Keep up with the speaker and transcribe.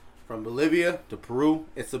From Bolivia to Peru,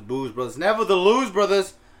 it's the Booze Brothers. Never the Lose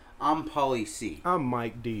Brothers. I'm Paulie C. I'm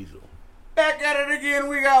Mike Diesel. Back at it again.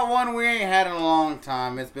 We got one we ain't had in a long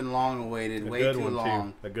time. It's been long awaited. Way too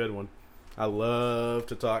long. A good one. I love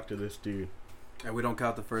to talk to this dude. And we don't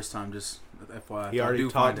count the first time, just FYI. He already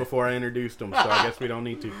talked before I introduced him, so I guess we don't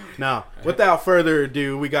need to. Now, without further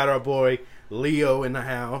ado, we got our boy Leo in the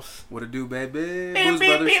house. What it do, baby? Booze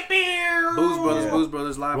Brothers. Booze Brothers, Yeah. Booze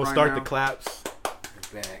Brothers live We'll right start now. the claps.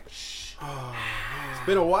 Back. It's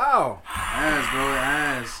been a while. It has, bro. It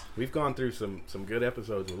has. We've gone through some good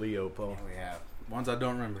episodes with Leo, Paul. We have. Ones I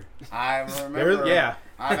don't remember. I remember. Yeah.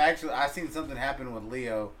 I've seen something happen with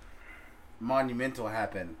Leo. Monumental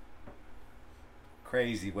happen.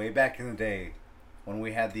 Crazy. Way back in the day, when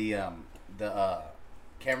we had the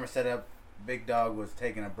camera set up, Big Dog was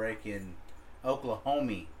taking a break in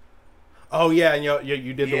Oklahoma. Oh, yeah, and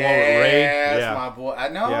you did the one with Ray. That's Yeah, my boy. I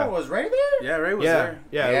know. Yeah. Was Ray there? Yeah, Ray was there.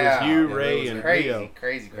 Yeah, it was you, Ray, it was and crazy, Leo.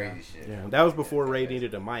 Crazy shit. Yeah, that was before Ray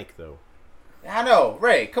needed a mic, though. I know.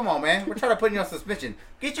 Ray, come on, man. We're trying to put you on suspension.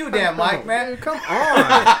 Get you a damn mic, man. Come on.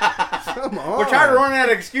 Come on. We're trying to run out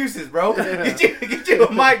of excuses, bro. Get you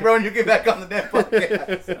a mic, bro, and you get back on the damn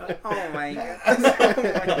podcast. Oh, my God.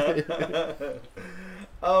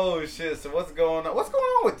 Oh shit! So what's going on? What's going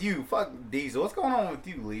on with you? Fuck Diesel. What's going on with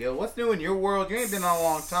you, Leo? What's new in your world? You ain't been on a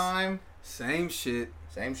long time. Same shit.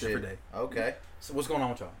 Same shit. Different day. Okay. So what's going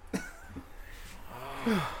on with y'all?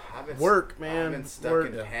 I've been Work, man. I've been stuck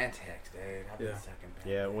Work. in Pantex, dude. I've been stuck in Pantex.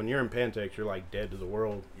 Yeah, when you're in Pantex, you're like dead to the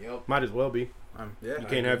world. Yep. Might as well be. Yeah. You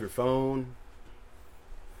can't have your phone.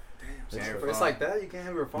 Damn. It's like that? You can't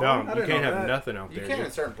have your phone? No, I you didn't can't know have that. nothing out You there. can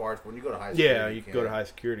in certain parts, but when you go to high school. Yeah, you can go to high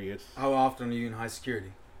security. It's How often are you in high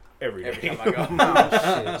security? every Every day. time I go.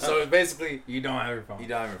 Oh, shit. So basically, you don't have your phone. You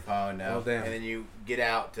don't have your phone now. Oh, damn. And then you get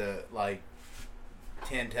out to like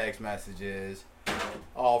 10 text messages,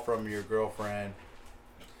 all from your girlfriend.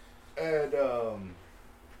 And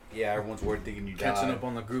yeah, everyone's worried thinking you Catching died. up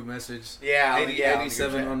on the group message. Yeah,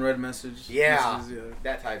 87 on the group unread message. Yeah. messages,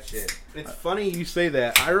 that type shit. It's funny you say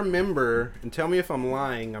that. I remember, and tell me if I'm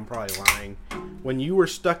lying, I'm probably lying, when you were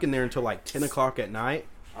stuck in there until like 10 o'clock at night,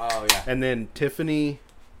 Oh yeah, and then Tiffany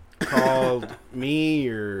called me,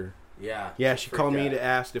 or... yeah. Yeah, she called me Freaked to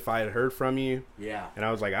ask if I had heard from you, Yeah. and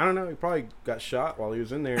I was like, I don't know, he probably got shot while he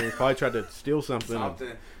was in there, he probably tried to steal something.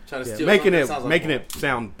 Something. Trying to Yeah, steal making something it sounds like making one. it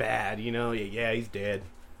sound bad, you know. Yeah, he's dead.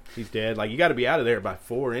 He's dead. Like, you got to be out of there by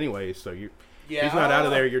 4 anyways. So you, Yeah. he's not out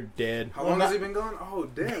of there. You're dead. How long Well, has he been gone? Oh,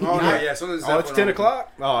 damn. Oh, Oh, yeah. yeah. So Oh, it's 10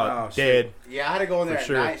 o'clock. Oh, shit. dead. Yeah, I had to go in there For at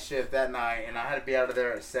sure. night shift that night, and I had to be out of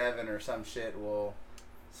there at 7 or some shit. Well,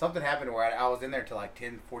 something happened where I was in there till like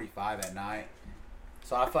 10:45 at night.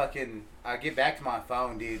 So I get back to my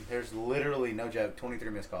phone, dude. There's literally, no joke, 23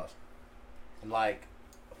 missed calls. And like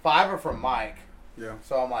 5 are from Mike. Yeah.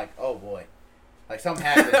 So I'm like, oh boy, like something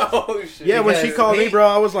happened. Oh, shit. Yeah, when she Because called me, he- bro,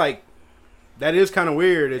 I was like, that is kind of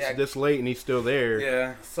weird. It's Yeah. this late and he's still there.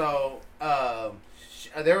 Yeah. So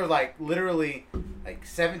there was like literally like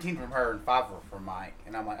 17 from her and 5 were from Mike,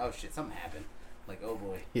 and I'm like, oh shit, something happened. Like, oh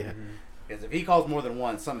boy, Yeah. because if he calls more than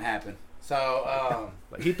once, something happened. So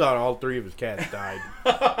Like, he thought all 3 of his cats died.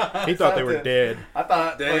 He thought they were something. dead. I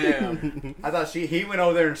thought, Damn. I thought he went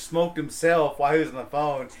over there and smoked himself while he was on the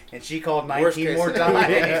phone, and she called Worst 19 case more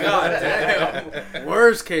scenario. times. God damn.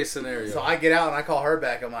 Worst case scenario. So I get out and I call her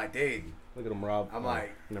back. I'm like, dude, Look at him, Rob. I'm Oh,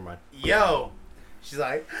 like- never mind. yo. She's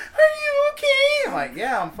like, are you okay? I'm like,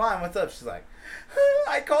 yeah, I'm fine. What's up? She's like,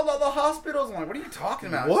 I called all the hospitals. I'm like, what are you talking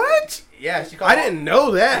about? What? Yeah, she called. I didn't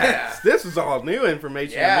know that. Yeah. This is all new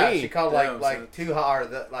information Yeah, to me. she called Damn, like son. 2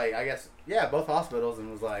 or like I guess both hospitals,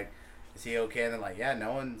 and was like, is he okay? And they're like, yeah,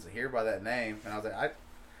 no one's here by that name. And I was like,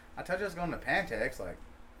 I told you I was going to Pantex. Like,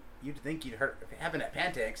 you'd think you'd heard if it happened at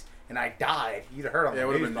Pantex and I died, you'd have heard on Yeah, the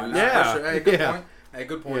would have news been by news. now. Yeah. For sure. Hey, good Yeah. point. Hey,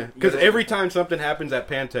 good point. Because You every guys- time something happens at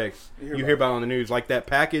Pantex, You you hear hear about it on the news. Like that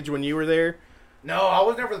package when you were there. No, I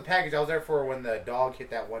wasn't there for the package. I was there for when the dog hit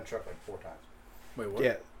that one truck like 4 times. Wait, what?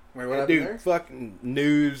 Yeah. Wait, what happened Dude, there? fucking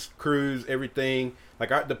news, crews, everything.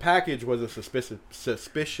 Like, the package was a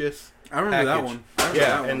suspicious I remember that package. one. I remember Yeah,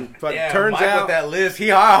 that one. and but Yeah, turns Mike out with that list, he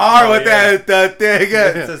hard Oh, with yeah. that thing.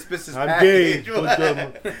 Yeah. Suspicious I'm package. gay.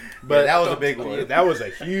 But But that was a big one. Yeah, that was a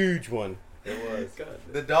huge one. It was.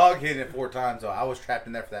 The dog hit it 4 times, though. I was trapped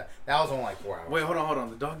in there for that. That was only like 4 hours. Wait, hold on.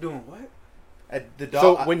 The dog doing what? The dog.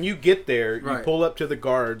 So when you get there, you Right. pull up to the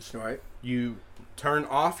guards. Right. You turn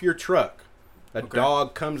off your truck. A Okay.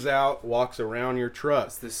 dog comes out, walks around your truck.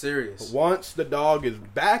 That's this serious. Once the dog is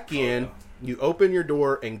back in, you open your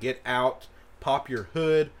door and get out, pop your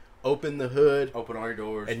hood, open the hood, Open all your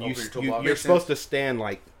doors. and open your you're toolbox. supposed to stand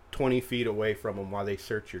like 20 feet away from them while they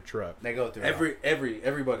search your truck. They go through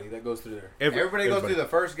Everybody that goes through there. everybody goes through the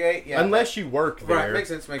first gate. Yeah, Unless you work there. Right, makes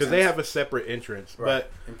sense. Because they have a separate entrance. Right.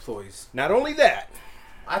 But employees. not only that,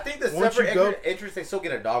 I think the once separate you go- entrance, they still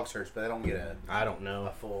get a dog search, but they don't get I don't know.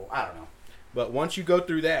 a full. I don't know. But once you go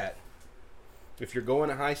through that, if you're going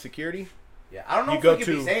to high security, Yeah, I don't know You if go we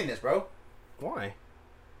could be to- saying this, bro. why?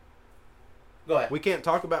 Go ahead. We can't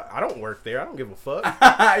talk about. I don't work there. I don't give a fuck.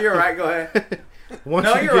 You're right. Go ahead. Once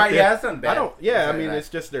No, you you're get right. there- Yeah, that's not bad. I don't. Yeah, I That's mean, not it's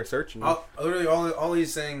just they're searching. Literally, all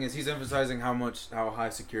he's saying is he's emphasizing how high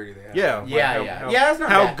security they have. Yeah, Like, Yeah, how- yeah. how- Yeah, that's not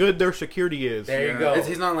how bad. good their security is. There you yeah. go.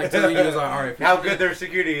 He's not like telling you, he's like, all right. if How you're- good their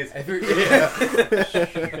security is. If you're, no,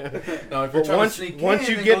 if But you're trying to once sneak once in,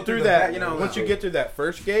 you then get go through the that, back, you know, once you get through that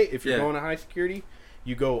first gate, if you're Yeah. going to high security,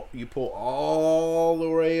 you pull all the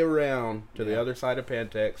way around to the other side of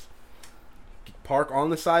Pantex, park on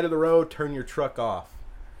the side of the road, turn your truck off,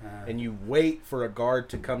 and you wait for a guard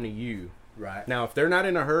to come to you. Right. Now, if they're not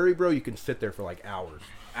in a hurry, bro, you can sit there for like hours.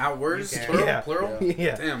 Hours? You can. Plural? Yeah. Plural?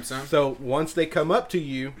 Yeah. Damn, son. So once they come up to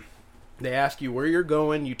you, they ask you where you're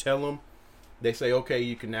going. You tell them. They say, okay,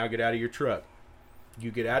 you can now get out of your truck. You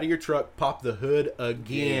get out of your truck, pop the hood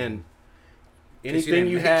again. Anything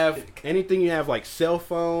you have like cell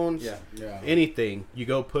phones, Yeah. anything, you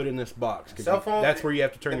go put in this box. 'Cause Cell phone. that's where you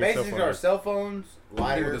have to The turn your cell basics phone are on. cell phones, With a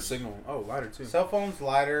lighters, signal. Oh, lighter too. cell phones,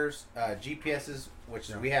 lighters, GPSs, which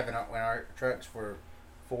Yeah. we have in our trucks for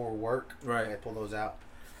work. Right. I pull those out.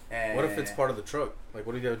 And What if it's part of the truck? Like,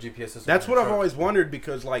 what if you have GPS system? That's on what the I've truck? always wondered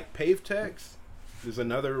because like PaveTex is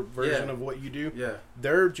another version Yeah. of what you do. Yeah.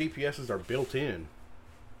 Their GPSs are built in.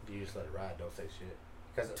 You just let it ride. Don't say shit.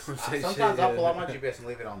 Because Don't say sometimes shit, I'll yeah. pull out my GPS and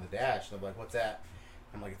leave it on the dash. They'll be like, "What's that?"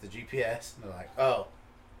 I'm like, "It's a GPS." And they're like, "Oh,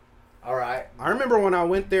 all right." I remember when I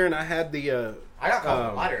went there and I had the I got caught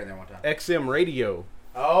with a lighter in there one time. XM radio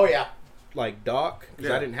Oh yeah. like dock because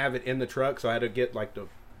Yeah. I didn't have it in the truck, so I had to get like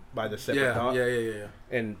buy the separate Yeah, dock. yeah.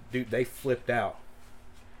 And dude, they flipped out.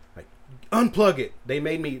 Like, unplug it. They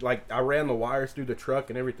made me like I ran the wires through the truck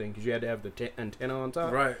and everything because you had to have the antenna on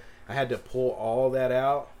top. Right. I had to pull all that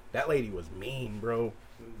out. That lady was mean, bro.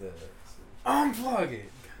 Unplug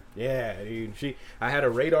it. Yeah, dude. I had a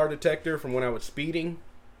radar detector from when I was speeding.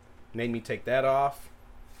 Made me take that off.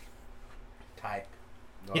 Type.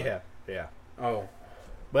 Yeah. Oh.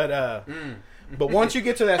 But but once you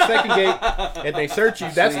get to that second gate and they search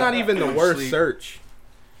you, that's not even the worst Sleep. search.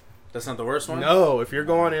 That's not the worst one? No, if you're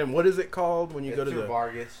going in, what is it called when you go to through the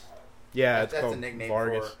Vargas. Yeah, it's That's called a nickname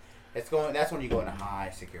Vargas. for. It's going. That's when you go into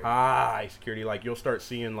high security. High security, like you'll start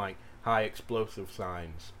seeing like high explosive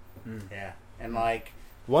signs. Yeah, and like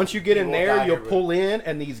Once you get in People there, die you'll here, but- pull in,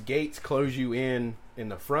 and these gates close you in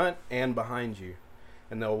the front and behind you,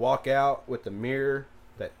 and they'll walk out with the mirror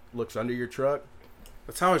that looks under your truck.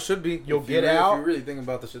 That's how it should be. You'll If get you really, out. If you really think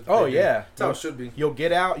about the shit. that Oh they do. yeah, That's how it should be. You'll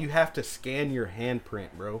get out. You have to scan your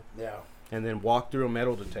handprint, bro, yeah. and then walk through a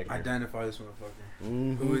metal detector. Identify this motherfucker.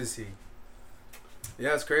 Mhm. Who is he?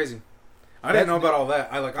 Yeah, it's crazy. I didn't know about all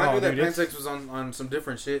that. I Oh, knew that dude, it's- Pantex was on some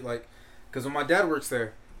different shit. Like, because when my dad works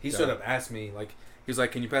there, he straight Yeah. up asked me, like, he was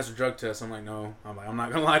like, "Can you pass a drug test?" I'm like, "No." I'm like, "I'm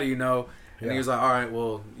not gonna lie to you, no." And Yeah. he was like, "All right,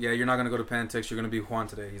 well, yeah, you're not gonna go to Pantex. You're gonna be Juan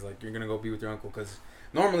today." He's like, "You're gonna go be with your uncle," because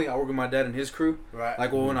normally I work with my dad and his crew. Right.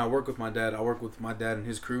 Like, well, when I work with my dad, I work with my dad and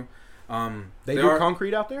his crew. They do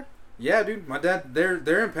concrete out there? Yeah, dude. My dad, they're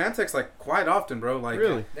in Pantex like quite often, bro. Like,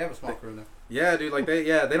 Really? They have a small crew in there. Yeah, dude. Like they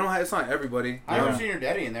don't have. It's not everybody. I haven't seen your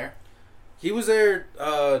daddy in there. He was there.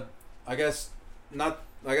 I guess not.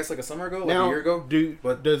 I guess like a summer ago, like Now, a year ago.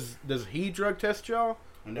 But does he drug test y'all,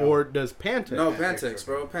 No. or does Pantex? No, Pantex, Pantex,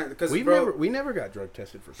 bro. Because we never got drug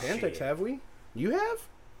tested for Pantex, Shit. have we? You have?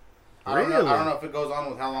 I don't know. Really? I don't know if it goes on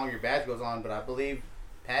with how long your badge goes on, but I believe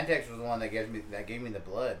Pantex was the one that gave me the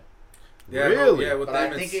blood. Yeah, Really? Bro, yeah, with But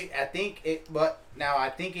them, I think it. But now I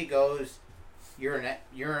think it goes urine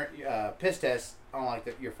piss test on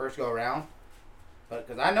like your first go around. But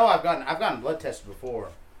because I know I've gotten blood tested before,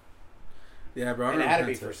 yeah, bro. I and it remember had to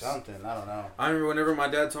be Pantex. for something. I don't know. I remember whenever my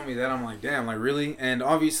dad told me that, I'm like, damn, like really? And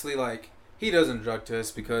obviously, like he doesn't drug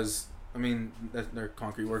test because I mean they're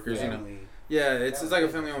concrete workers, you know. Family. Yeah, it's like a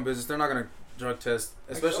family-owned business. They're not gonna drug test,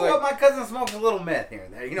 especially. Well, my cousin smokes a little meth here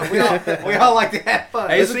and there. You know, we all like to have fun.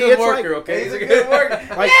 Hey, he's a See, good it's worker, like- okay? He's a good worker.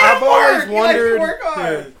 Like Yeah, I've always work. He likes to wondered. work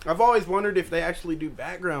hard. I've always wondered if they actually do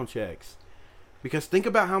background checks, because think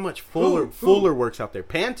about how much Fuller works out there.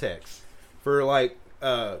 Pantex for like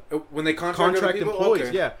When they contract people? employees,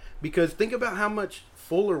 Okay. yeah. Because think about how much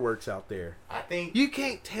Fuller works out there. I think. You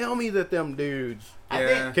can't tell me that them dudes I Yeah.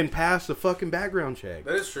 think. can pass the fucking background check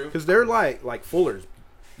That is true. because they're like Fuller's.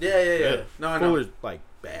 Yeah. No, I know. Fuller's like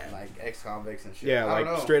bad. like ex-convicts and shit. Yeah, I don't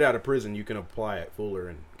like know. straight out of prison, you can apply at Fuller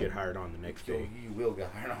and get hired on the next You day. will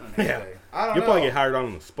get hired on the next Yeah. day. I don't You'll know. probably get hired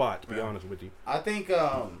on the spot, to be Yeah. honest with you. I think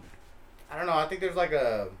I don't know. I think there's like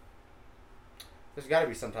there's got to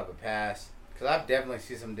be some type of pass because I've definitely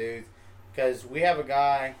seen some dudes. Because we have a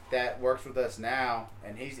guy that works with us now,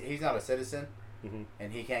 and he's not a citizen, Mhm.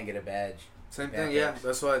 and he can't get a badge. Same Yeah, thing, yeah. thanks.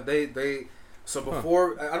 That's why they. So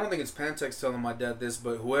before, I don't think it's Pantex telling my dad this,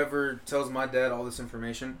 but whoever tells my dad all this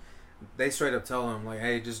information, they straight up tell him like,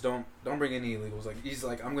 "Hey, just don't bring any illegals." Like he's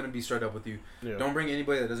like, "I'm gonna be straight up with you. Yeah. Don't bring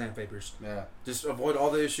anybody that doesn't have papers. Yeah. Just avoid all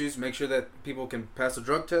the issues. Make sure that people can pass a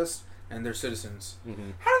drug test and they're citizens."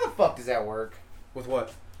 Mhm. How the fuck does that work? With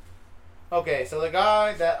what? Okay, so the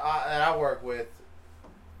guy that I work with,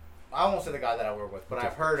 I won't say the guy that I work with, but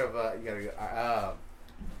I've heard of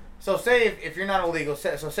so say if you're not illegal,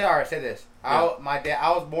 say this. Yeah.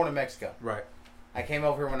 I was born in Mexico. Right. I came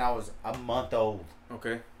over here when I was a month old.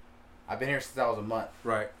 Okay. I've been here since I was a month,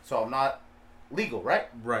 Right. so I'm not legal, right?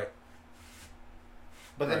 Right.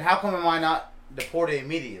 But then Right. how come am I not deported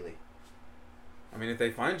immediately? I mean, if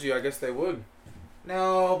they find you, I guess they would.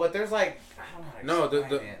 No, but there's like I don't know. How to No,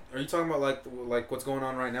 explain it. are you talking about like what's going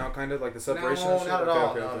on right now, kind of like the separation? No, and shit? not at Okay, all.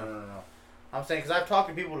 okay, No, okay. no. I'm saying because I've talked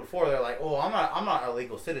to people before. They're like, "Oh, I'm not a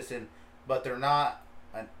legal citizen," but they're not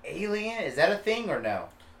an alien. Is that a thing or no?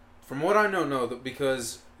 From what I know, no,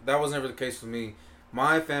 because that was never the case with me.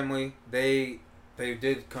 My family, they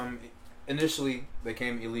did come initially. They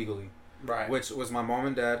came illegally, Right. which was my mom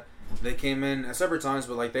and dad. They came in at separate times,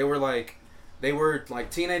 but like they were like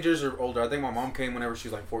teenagers or older. I think my mom came whenever she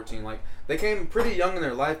was like 14. Like they came pretty young in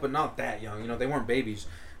their life, but not that young. You know, they weren't babies.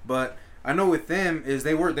 But I know with them is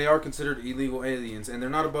they are considered illegal aliens, and they're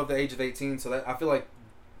not above the age of 18. So that I feel like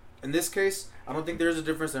in this case, I don't think there's a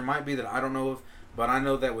difference. There might be that I don't know of, but I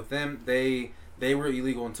know that with them, they were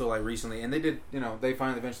illegal until like recently, and they did, you know, they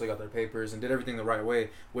finally eventually got their papers and did everything the right way,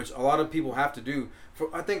 which a lot of people have to do. For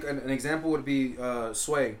I think an example would be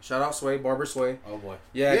Sway. Shout out Sway, Barber Sway. Oh boy.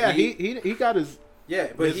 Yeah, he got his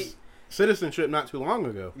But citizenship not too long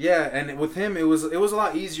ago. yeah, and with him it was a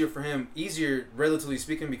lot easier for him, relatively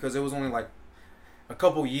speaking, because it was only like a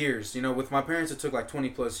couple years. You know, with my parents it took like 20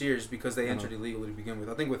 plus years because they entered illegally to begin with.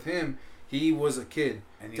 I think with him, he was a kid.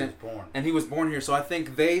 And he was born. And he was born here, so I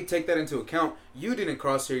think they take that into account. You didn't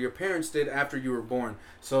cross here; your parents did after you were born.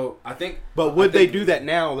 So I think. But would they do that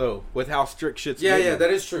now though, with how strict shit's Yeah, getting? yeah,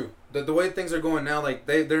 that is true. The way things are going now, like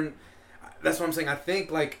they're. That's what I'm saying. I think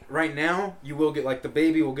like right now, you will get like the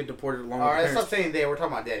baby will get deported along All with right, the let's stop parents. saying they. We're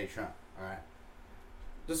talking about Daddy Trump. All right.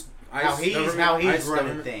 Just How he's ICE running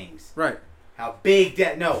government. things. Right. How big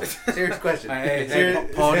that? No, serious question.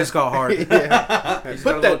 Paul just got hard. Yeah. He's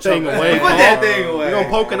got a Put that little thing choke. away. Put Paul. that thing away. You're gonna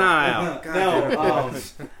poke an eye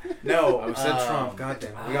out. No, I said Trump.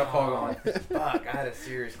 Goddamn, we got Paul going. Fuck, I had a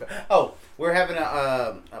serious question. Oh, we're having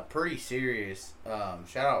a pretty serious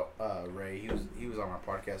shout out Ray. He was on our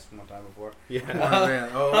podcast one time before. Yeah. Oh, man.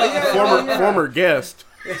 Oh, Former guest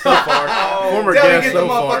so far. Former Tell me guest get the so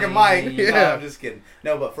far. motherfucking mic. Yeah. No, I'm just kidding.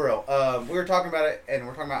 No, but for real, we were talking about it, and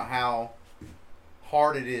we're talking about how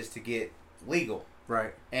hard it is to get legal.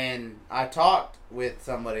 Right. And I talked with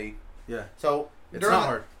somebody. Yeah. So It's during not the-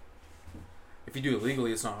 hard. If you do it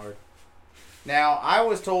legally, it's not hard. Now, I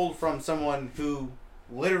was told from someone who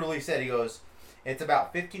literally said, he goes, it's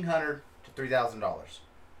about $1,500 to $3,000.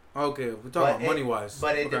 Okay, we're But talking it- money wise.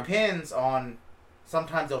 But it depends on.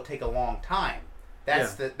 Sometimes it'll take a long time.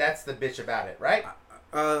 That's the bitch about it, right?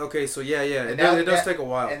 Okay, so yeah, And it that- does that- take a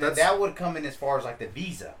while. And then that would come in as far as like the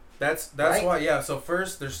visa. That's right? why, yeah. So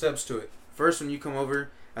first, there's steps to it. First, when you come over,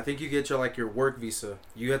 I think you get your work visa.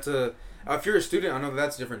 You have to. If you're a student, I know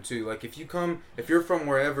that's different too. Like if you're from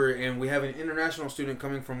wherever, and we have an international student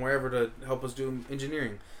coming from wherever to help us do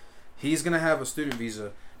engineering, he's gonna have a student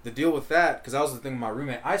visa. The deal with that, because that was the thing with my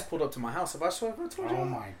roommate. Ice pulled up to my house. Have I told y'all? Oh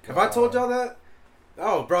my god! Have I told y'all that?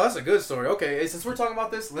 Oh, bro, that's a good story. Okay, hey, since we're talking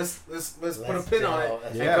about this, let's put a pin on it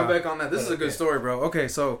and Yeah. come back on that. This is a good story, bro. Okay,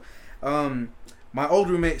 so, my old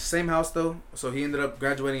roommate, same house though. So he ended up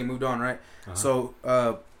graduating and moved on, right? Uh-huh.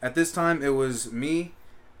 So at this time, it was me.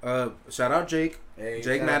 Shout out Jake. Hey,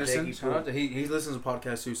 Jake shout out Madison. Jakey Shout out Poo. to, he listens to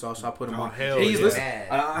podcasts too, so I put him Oh, on. hell He's yeah. listened. Mad.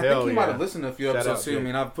 I Hell think he might yeah. have listened to a few Shout episodes out, too. I Jake.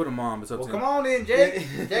 mean, I've put him on. But it's up Well, to come him. on in, Jake.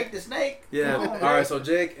 Jake the Snake. Yeah. Come on, All Jake. right. So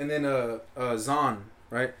Jake and then Zahn,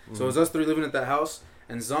 right? So it was us three living at that house,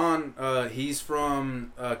 and Zahn, he's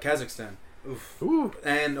from Kazakhstan. Ooh,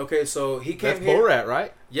 And okay, so he came that's here. Borat,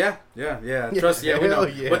 right? Yeah. Trust. Yeah, we know. Hell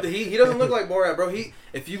yeah. But he doesn't look like Borat, bro.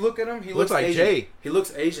 If you look at him, he Looks like Asian. Jay. He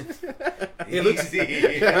looks Asian. He looks.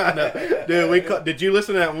 I know. Dude, did you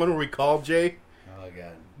listen to that one where we called Jay? Oh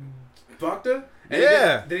god. Doctor?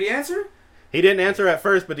 Yeah. Did he answer? He didn't answer at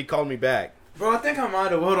first, but he called me back. Bro, I think I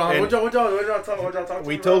might have. Hold on. And What y'all talk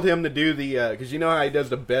We to told him to do the because you know how he does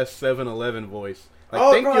the best 7-Eleven voice. Like,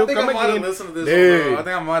 Oh, think bro, I you'll think come I might have again. listened to this Dude, one, bro. I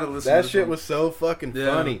think I might have listened to That this shit one. was so fucking Yeah.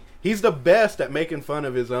 funny. He's the best at making fun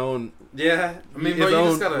of his own. Yeah. I mean, his bro, you own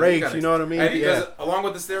just gotta... race, you know what I mean? Hey, because Yeah. along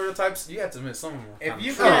with the stereotypes, you have to admit some of them. If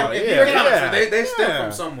you Oh, can't, if yeah, you can't, yeah. They stem Yeah.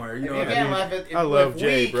 from somewhere, you if know you what I can't mean? laugh at, if, I love if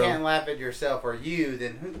Jay, we bro. can't laugh at yourself or you,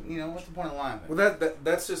 then who? You know, what's the point of laughing? Well,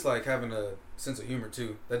 that's just like having a sense of humor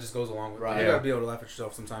too. That just goes along with it. Right. You Yeah. gotta be able to laugh at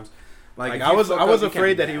yourself sometimes. Like if I you was fuck up, afraid you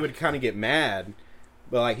can't that be he mad. would kind of get mad,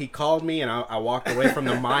 but like he called me and I walked away from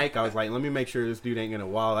the mic. I was like, let me make sure this dude ain't gonna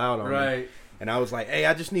wall out on me. Right. And I was like, hey,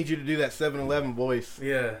 I just need you to do that 7-Eleven voice.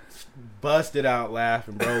 Yeah. Busted out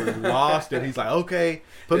laughing, bro. Lost it. He's like, okay,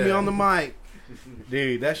 put me Yeah. on the mic.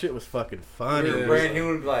 Dude, that shit was fucking funny. Yeah. dude. Brand, he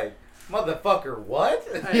would be like, "Motherfucker, what?"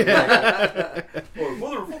 Yeah. or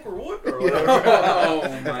 "Motherfucker, what?" Or Oh, whatever.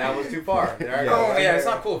 man. That was too far. There I Yeah. go. Oh, yeah, it's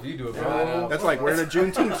not cool if you do it, bro. I know. That's like wearing a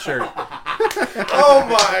Juneteenth shirt. Oh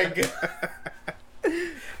my god.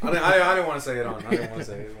 I didn't want to say it on. I didn't want to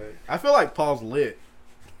say it. But... I feel like Paul's lit.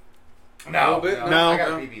 No, A little bit? No. I got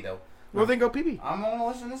a BB though. Well, then go pee-pee. I'm gonna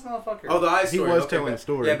listen to this motherfucker. Oh, the ice He story. was Okay, telling back- the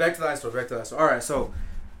story. Yeah, back to the ice story. All right, so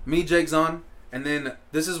me, Jake's on, and then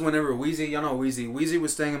this is whenever Wheezy, y'all know Wheezy. Wheezy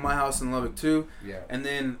was staying in my house in Lubbock too, yeah. and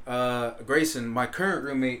then Grayson, my current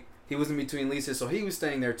roommate, he was in between leases, so he was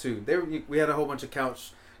staying there too. We had a whole bunch of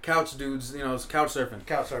couch dudes, you know, couch surfing.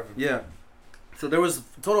 Couch surfing. Yeah. So there was a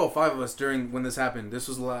total of 5 of us during when this happened. This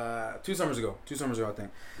was 2 summers ago. 2 summers ago, I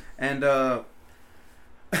think. And all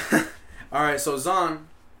right, so Zon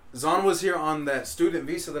was here on that student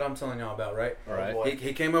visa that I'm telling y'all about, right? All right. boy.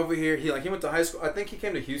 He came over here. He went to high school. I think he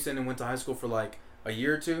came to Houston and went to high school for like a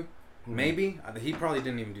year or two, maybe. He probably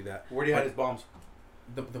didn't even do that. Where do you hide his bombs?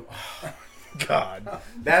 The God.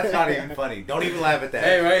 That's not even funny. Don't even laugh at that.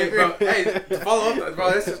 hey, right, bro. Hey, to follow up,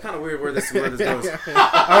 bro. This is kind of weird where this goes.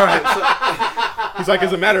 All right, He's like,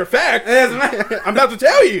 as a matter of fact, so. I'm about to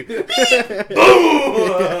tell you.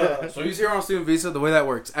 So he's here on student visa. The way that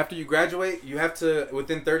works, after you graduate, you have to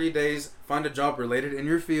within 30 days find a job related in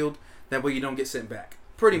your field. That way you don't get sent back.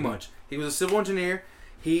 Pretty much. He was a civil engineer.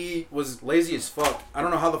 He was lazy as fuck. I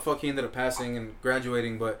don't know how the fuck he ended up passing and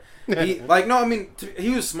graduating, but he he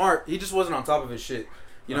was smart. He just wasn't on top of his shit,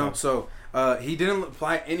 you know. So he didn't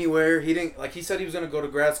apply anywhere. He didn't he said he was gonna go to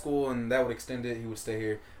grad school and that would extend it. He would stay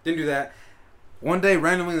here. Didn't do that. One day,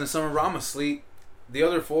 randomly in the summer, bro, I'm asleep. The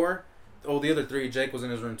other 3, Jake was in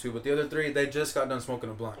his room too, but the other 3, they just got done smoking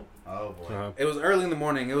a blunt. Oh boy. Uh-huh. It was early in the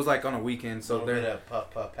morning. It was like on a weekend, so So there's they're a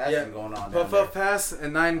puff passing Yeah. going on. puff down up pass at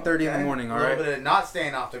 9:30 in the morning. All A right. little bit of not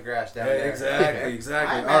staying off the grass down Yeah, there. exactly,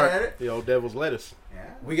 exactly. I ain't All mad right. at it. The old devil's lettuce. Yeah.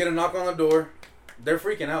 We get a knock on the door. They're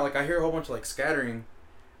freaking out. Like I hear a whole bunch of like scattering,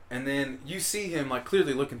 and then you see him like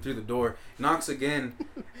clearly looking through the door. Knocks again,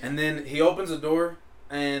 and then he opens the door,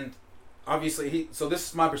 and obviously So this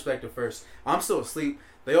is my perspective first. I'm still asleep.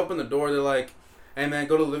 They open the door. They're like, "Hey man,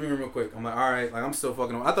 go to the living room real quick." I'm like, "All right." Like I'm still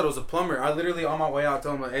fucking. I thought it was a plumber. I literally on my way out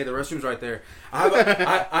tell him like, "Hey, the restroom's right there."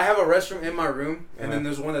 I have a restroom in my room, and then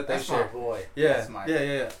there's one that they That's my share. boy. Yeah, That's my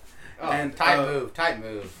yeah. Oh, And, tight uh, move. Tight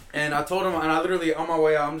move. And I told him, and I literally on my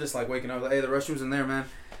way out, I'm just like waking up, like, "Hey, the restroom's in there, man."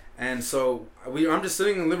 And so I'm just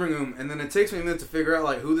sitting in the living room, and then it takes me a minute to figure out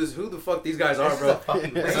like who the fuck these guys are, This is bro. a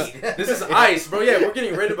fucking raid. This is ice, bro. Yeah, we're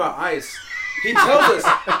getting raided by ice. He tells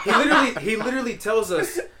us. He literally tells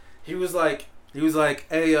us. He was like,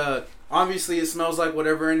 "Hey, obviously it smells like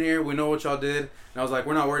whatever in here. We know what y'all did." And I was like,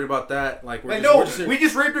 "We're not worried about that. Like, we're Like, just, no, we're just we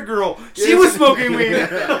just raped a girl. Yeah. She was smoking weed.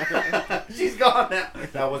 She's gone now.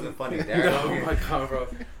 That wasn't funny. There. Oh my god, bro.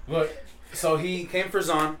 But so he came for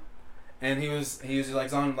Zon, and he was like,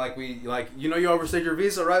 "Zon, like you overstayed your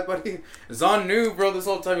visa, right, buddy?" Zon knew, bro, this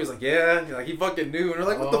whole time. He was like, "Yeah," like he fucking knew, and we're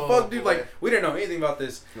like, "What the Oh, fuck, dude?" boy. Like we didn't know anything about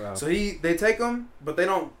this. Wow. So they take him, but they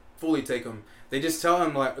don't fully take him. They just tell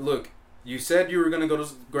him like, "Look, you said you were gonna go to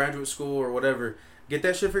graduate school or whatever. Get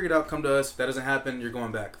that shit figured out. Come to us. If that doesn't happen, you're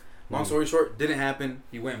going back." Long story short, didn't happen.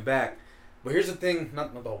 He went back. But here's the thing,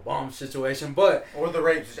 not the whole bomb situation, but Or the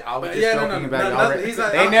rape. I was just Yeah, no, joking no, about no, y'all no, rape. he's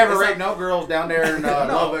not- They no, never it's rape no girls down there in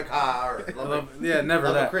Lubbock High or Lubbock. yeah, never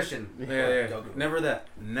Lubbock that. Christian. Yeah. Go, go. Never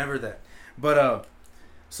that. But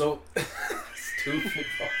so stupid.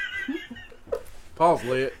 Paul's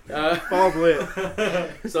lit. Uh, Paul's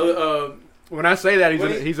lit. so When I say that, What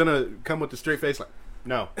do he's gonna come with the straight face like,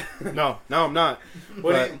 no, I'm not.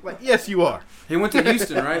 What But, do you- like, yes, you are. he went to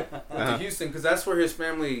Houston, right? Went Uh-huh. to Houston because that's where his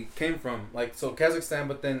family came from. Like so Kazakhstan,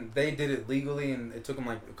 but then they did it legally, and it took him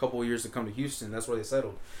like a couple of years to come to Houston. That's where they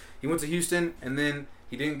settled. He went to Houston, and then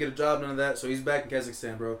he didn't get a job, none of that. So he's back in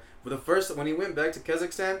Kazakhstan, bro. But when he went back to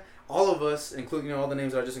Kazakhstan, all of us, including all the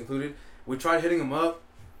names that I just included, We tried hitting him up,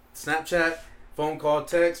 Snapchat, phone call,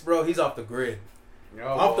 text, bro. He's off the grid.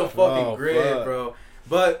 Off the fucking grid, fuck. bro.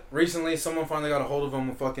 But recently, someone finally got a hold of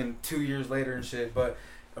him fucking 2 years later and shit. But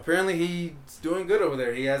apparently, he's doing good over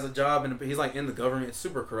there. He has a job, and he's, like, in the government. It's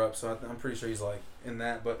super corrupt, so I'm pretty sure he's, like, in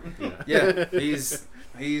that. But, yeah,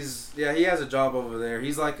 he has a job over there.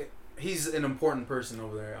 He's an important person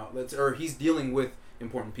over there. Or he's dealing with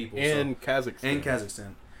important people. In Kazakhstan. In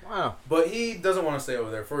Kazakhstan. Wow. But he doesn't want to stay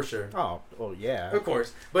over there, for sure. Oh, well, yeah. Of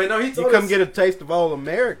course. But, no, he You told come us, get a taste of all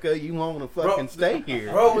America, you want to fucking stay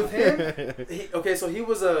here. Bro, with him, so he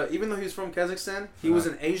was even though he was from Kazakhstan, he was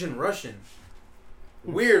an Asian Russian.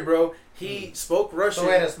 Weird, bro. He spoke Russian. So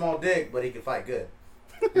he had a small dick, but he could fight good.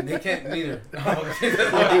 They can't neither. No,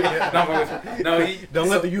 he Don't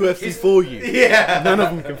let the UFC fool you. Yeah. None of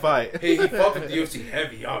them can fight. he fucked with the UFC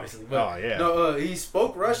heavy, obviously. But, Oh, yeah. No, he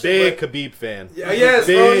spoke Russian. Big but, Khabib fan. yeah, yes,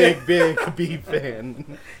 bro. Big, Yeah. big Khabib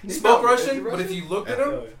fan. He spoke No, is Russian, he but if Russian? you looked at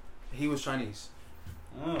him, he was Chinese.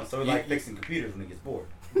 Oh, so he like fixing computers when he gets bored.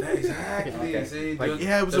 Exactly. Okay. See, Like, doing-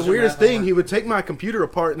 yeah, it was does the your weirdest math thing. homework. He would take my computer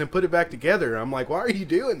apart and then put it back together. I'm like, why are you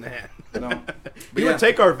doing that? No. He yeah. would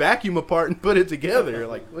take our vacuum apart and put it together.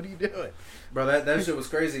 Like, what are you doing? Bro, that shit was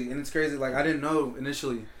crazy, and it's crazy. Like I didn't know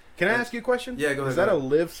initially. Can I ask you a question? Yeah, go ahead. Is that a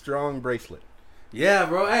Live Strong bracelet? Yeah,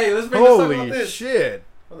 bro. Hey, let's bring this up about Holy this. shit.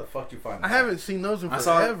 Where the fuck you find I that? haven't seen those in I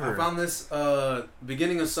forever. found this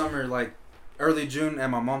beginning of summer, like early June, at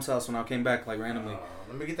my mom's house when I came back, like randomly.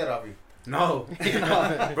 Let me get that off you. No,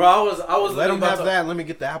 bro, I was Let literally him about have to, that. Let me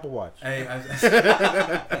get the Apple Watch. Hey, I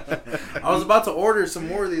was about to order some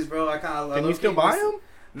more of these, bro. I kind of. Can you still buy them?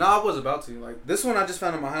 No, I was about to. Like this one, I just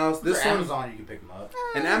found in my house. This For one, Amazon, you can pick them up.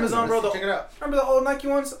 and Amazon, bro. Check it out. Remember the old Nike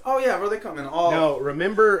ones? Oh yeah, bro. They come in all. No,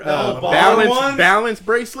 remember The old baller balance ones? balance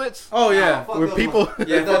bracelets? Oh yeah, fuck Where those people- ones.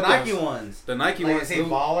 Yeah, the fuck Nike those. ones. the Nike Like I ones, say,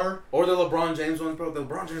 baller. or the LeBron James ones, bro. The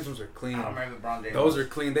LeBron James ones are clean. I don't remember the LeBron James. Those are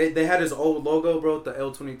clean. They had his old logo, bro. The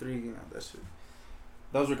L23. You know, that shit.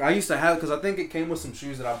 Those were. I used to have because I think it came with some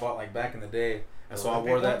shoes that I bought like back in the day, and so I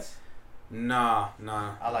wore that. Nah.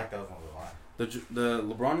 I like those ones a lot. The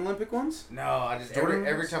LeBron Olympic ones. No, I just Jordan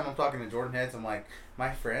every ones? time I'm talking to Jordan heads, I'm like,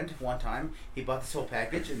 my friend one time he bought this whole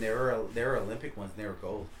package and they were Olympic ones and they were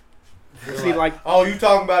gold. They were See, like- oh, you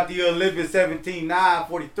talking about the Olympic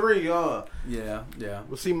 17.943? Yeah.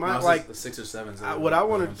 Well, see, No, my it's like the 6 or 7s. what I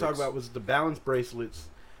wanted to talk about was the balance bracelets.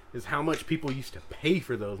 Is how much people used to pay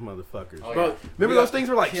for those motherfuckers. Oh, Bro, yeah. Remember we those got things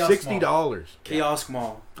were like kiosk $60. Kiosk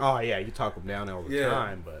Mall. Oh yeah, you talk them down all the Yeah.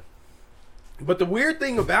 time, but the weird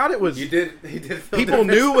thing about it was He did. feel people different.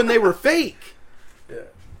 knew when they were fake, Yeah.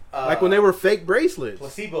 like when they were fake bracelets.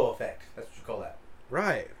 placebo effect. That's what you call that.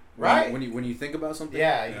 Right. Right? When you think about something.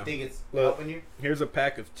 Yeah, you think it's Look. helping you? Here's a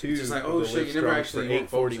pack of 2. It's just like, of oh, the shit, Live you never Strongs actually for weren't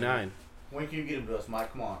focusing. $8.49. When can you get them to us,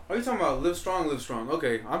 Mike? Come on. Are you talking about Live Strong?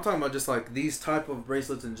 Okay, I'm talking about just like these type of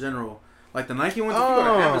bracelets in general. Like the Nike ones, if you go Oh.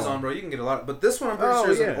 to Amazon, bro, you can get a lot. But this one, I'm pretty Oh,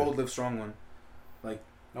 sure is yeah. an old Live Strong one.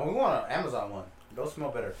 No, we want an Amazon one. Those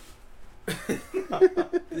smell better.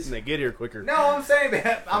 And they get here quicker. No, I'm saying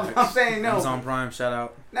that. I'm saying no. Amazon Prime, shout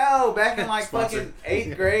out. No, back in like Sponsored.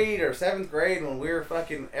 fucking 8th grade or 7th grade when we were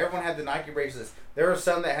fucking, everyone had the Nike bracelets. There were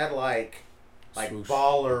some that had like Swoosh.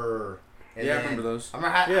 baller. And Yeah, I then- remember those. I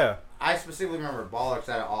remember. Yeah. I specifically remember baller because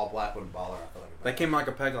I had an all black one baller. I feel like They came like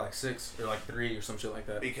a pack of like 6 or like 3 or some shit like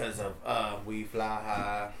that. because of we fly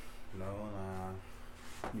high, no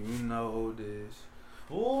lie. You know this,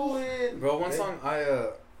 Bullet, bro. One song I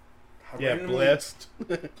Yeah, randomly- blessed.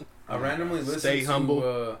 I randomly listened Stay to. humble.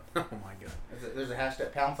 Oh my god. There's a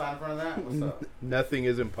hashtag pound sign in front of that. What's up? Nothing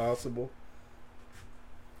is impossible.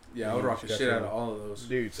 Yeah, I would rock the Got shit that. out of all of those.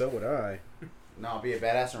 Dude, so would I. No, be a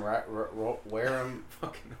badass and wear them.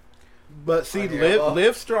 Fucking. But see, On your elbow.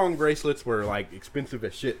 Live Strong bracelets were like expensive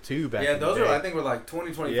as shit too back Yeah, in the those day. were I think were like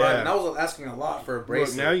 20, 25, Yeah. and I was asking a lot for a Look,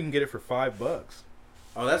 bracelet. now you can get it for $5.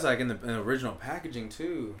 Oh, that's like in the original packaging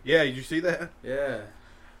too. Yeah, did you see that? Yeah.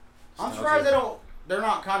 I'm surprised they're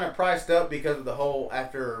not kind of priced up because of the whole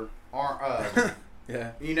after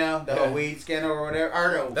Yeah. you know, the whole weed scandal or whatever.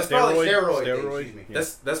 Or no, That's probably Steroid. thing, excuse me. Yeah.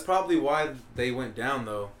 That's probably why they went down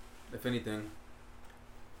though, if anything.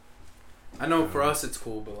 I know for us it's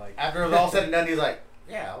cool, but like After it was all said and done, he's like,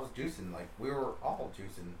 "Yeah, I was juicing. Like we were all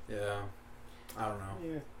juicing." yeah. I don't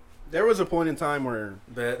know. Yeah. There was a point in time where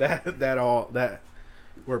But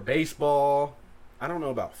where baseball. I don't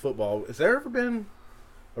know about football. Has there ever been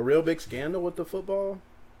a real big scandal with the football?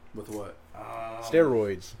 with what?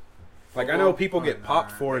 Steroids. Like I know people Oh, get nah,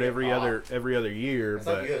 popped for it they get every popped. other year, It's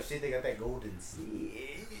but like UFC. They got that golden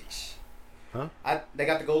snitch. Huh? They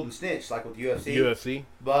got the golden snitch like with UFC. UFC.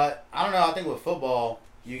 But I don't know. I think with football,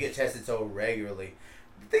 you get tested so regularly.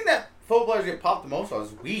 The thing that footballers get popped the most on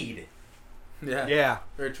is weed. Yeah. Yeah,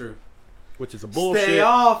 Very true. which is a bullshit. Stay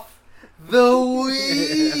off the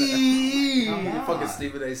weed. Come on. Fucking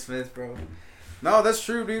Stephen A. Smith, bro. No, that's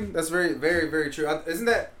true, dude. That's very, very, very true. Isn't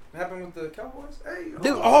that happened with the Cowboys? Hey,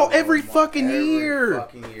 Dude, hold on. every fucking year.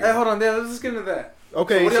 Fucking year. Hey, hold on, Dan. Let's just get into that.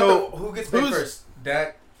 Okay, what do so y'all think- who gets paid who's- first?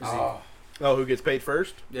 Dak. Or Zeke? Oh, who gets paid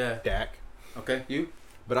first? Yeah. Dak. Okay, you.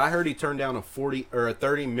 But I heard he turned down a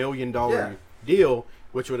 $30 million Yeah. deal,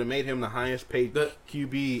 which would have made him the highest paid The-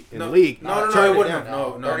 QB in No, the league. no, Turned it it wouldn't down. have.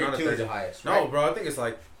 No, not 32 at is 30. the highest. No, Right? bro. I think it's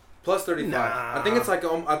like plus 35. Nah. I think it's like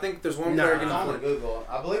I think there's one Nah. player It's getting on 40. Google.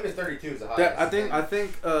 I believe it's 32 is the highest. That, I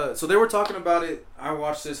think so they were talking about it. I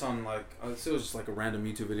watched this on like it was just like a random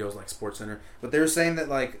YouTube video, it was like Sports Center, but they were saying that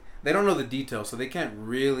like they don't know the details, so they can't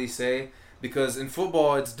really say because in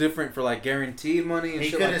football it's different for like guaranteed money and He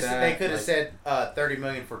shit could like have. that. They could have like, said 30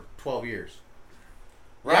 million for 12 years.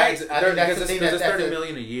 yeah, Right? it's- I think that's because the it's, thing because it's that's 30 the-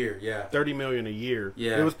 million a year. Yeah, $30 million a year.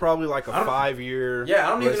 Yeah. It was probably like a I don't- 5-year. Yeah, I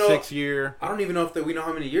don't or even a know- 6-year. I don't even know if we know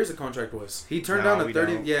how many years the contract was. He turned No, down we the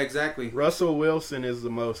 30. don't. Yeah, exactly. Russell Wilson is the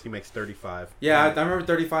most. He makes 35. Yeah, I remember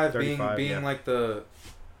 35 being 35, yeah. like the.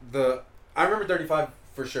 I remember 35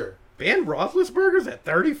 for sure. Ben Roethlisberger's at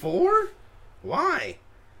 34. Why?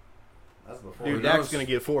 That's before. Dude, Who Dak's knows? gonna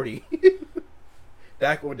get 40.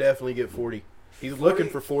 Dak will definitely get 40. He's looking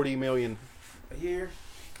for 40 million. A year.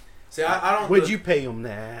 See, I don't. Would you pay him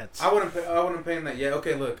that? I wouldn't pay him that. Yeah,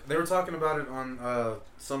 okay, look. They were talking about it on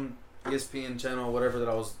some ESPN channel or whatever that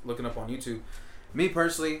I was looking up on YouTube. Me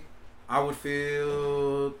personally, I would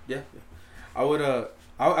feel I would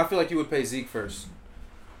I feel like you would pay Zeke first.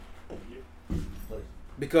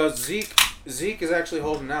 Because Zeke is actually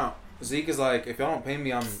holding out. Zeke is like, if y'all don't pay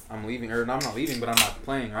me, I'm leaving, or I'm not leaving, but I'm not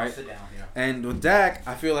playing, right? Sit down. Yeah. And with Dak,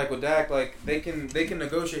 I feel like with Dak, like they can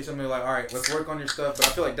negotiate something like, all right, let's work on your stuff. But I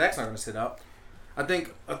feel like Dak's not going to sit out. I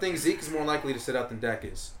think Zeke is more likely to sit out than Dak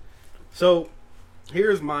is. So,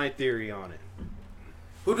 here's my theory on it.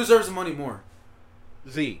 Who deserves the money more?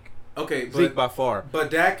 Zeke. Okay, but Zeke by far. but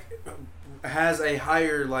Dak has a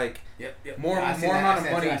higher like Yep. more Yeah, I see more that. amount I of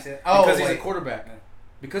see money that. I see that. Oh, because he's a wait. quarterback.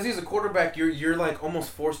 Because he's a quarterback, you're like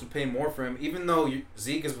almost forced to pay more for him, even though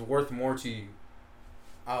Zeke is worth more to you.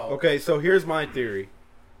 Oh. Okay, so here's my theory.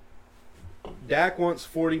 Dak wants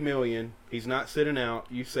 40 million. He's not sitting out.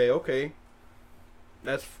 You say, okay,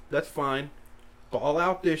 that's fine. Ball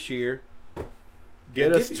out this year.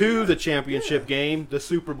 Get We'll us give to you- the championship game, the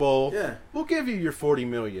Super Bowl. Yeah, We'll give you your 40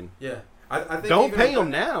 million. yeah. I think Don't even pay if- him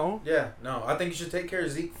now. Yeah, no. I think you should take care of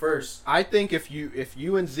Zeke first. I think if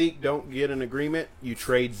you and Zeke don't get an agreement, you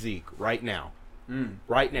trade Zeke right now.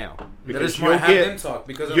 Right now, Because because you'll you'll have them get talk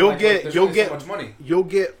because you'll like, get- there's you'll only get- so much money. you'll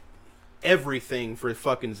get everything for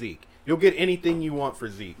fucking Zeke. You'll get anything you want for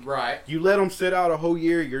Zeke. Right. You let him sit out a whole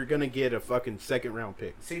year, you're gonna get a fucking 2nd-round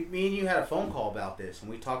pick. See, me and you had a phone call about this, and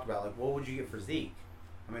we talked about like, what would you get for Zeke?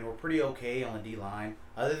 I mean, we're pretty okay on the D line,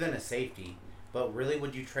 other than a safety. But really,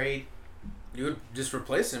 would you trade? You would just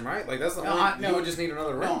replace him, right? Like that's the No, only. no. You would just need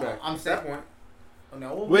another running back. I'm at that saying- point.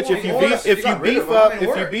 No. Which if you more- beef if you got rid beef of him, up I mean,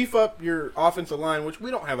 if you work. beef up your offensive line, which we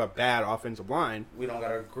don't have a bad offensive line, we don't got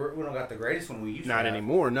the greatest one we used. not to have.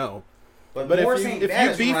 anymore, no. But But more if saying you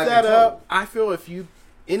bad is beef from what I've that been up, told. I feel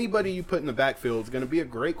anybody you put in the backfield is going to be a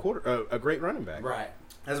great a great running back. Right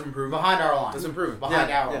Has improved. behind our line. Has improved. Behind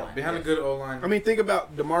yeah, our yeah. line. Behind yes. a good O line. I mean, think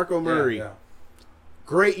about DeMarco Murray. Yeah.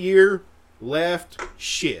 Great year, left,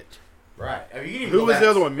 shit. Right. I mean, you can even Who go was back- the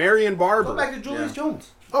other one? Marion Barber. Go back to Julius Yeah.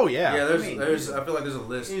 Jones. Oh yeah. Yeah, there's, I mean, I feel like there's a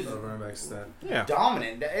list he's- of running backs that. Yeah.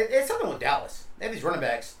 Dominant. It's something with Dallas. They have these running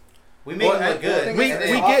backs. We make Well, them look I good. think We it's-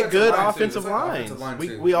 And we then- get good line, too. offensive It's like lines. offensive line,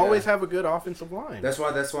 too. We always Yeah. have a good offensive line. That's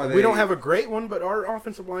why they. We don't have a great one, but our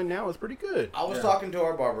offensive line now is pretty good. I was Yeah. talking to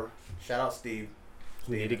our barber. Shout out Steve.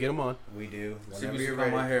 We need to get him on. We do. Steve Whenever used to you're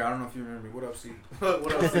cut my ready. hair. I don't know if you remember me. What up, Steve?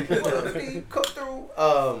 What up, Steve? What up, Steve? Come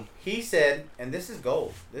through. He said, and this is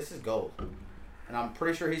gold. This is gold. And I'm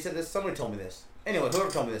pretty sure he said this. Somebody told me this. Anyway, whoever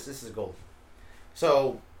told me this is gold.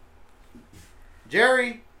 So,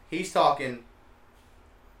 Jerry, he's talking.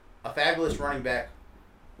 A fabulous running back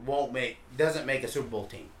doesn't make a Super Bowl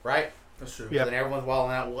team, right? That's true. Yeah. Then everyone's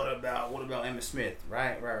wilding out. What about Emmitt Smith?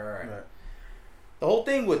 Right. Right. The whole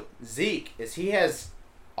thing with Zeke is he has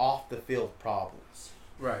off the field problems.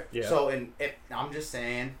 Right. Yeah. So, I'm just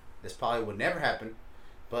saying this probably would never happen,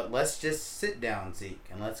 but let's just sit down, Zeke,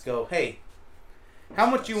 and let's go. Hey, how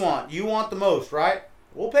much you want? You want the most, right?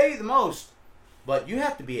 We'll pay you the most, but you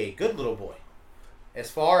have to be a good little boy.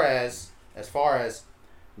 As far as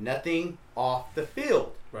nothing off the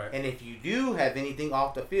field, Right. and if you do have anything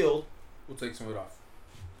off the field, We'll take some of it off,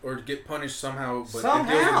 or get punished somehow. But it deals with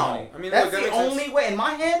somehow, money. I mean, that's look, that the makes sense. only way. In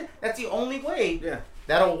my head, that's the only way Yeah,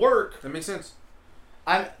 that'll work. that makes sense.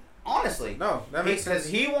 I'm Honestly. No, that makes sense.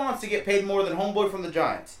 Because he wants to get paid more than homeboy from the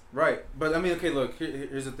Giants. Right, but I mean, okay, look,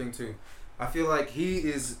 here's the thing too. I feel like he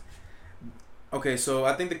is. Okay, so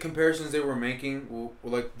I think the comparisons they were making, were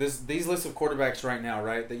like these lists of quarterbacks right now,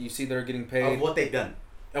 right, that you see they're getting paid. Of what they've done.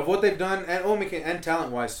 Of what they've done, and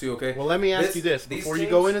talent-wise too, okay? Well, let me ask you this. Before you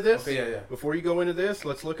go into this, before you go into this,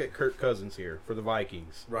 let's look at Kirk Cousins here for the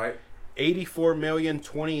Vikings. Right. $84 million,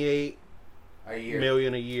 $28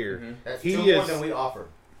 million a year. Mm-hmm. That's more than we offer.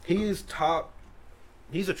 He is top.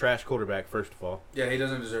 He's a trash quarterback, first of all. Yeah, he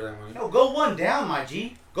doesn't deserve that money. No, go one down, my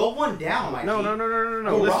G. Go one down, my G. No.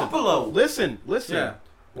 Listen. Yeah.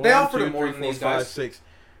 One, They offered two, him more three, than four, these guys. 5, 6.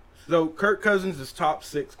 So Kirk Cousins is top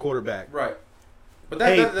 6 quarterback. Right. But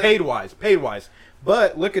Paid wise.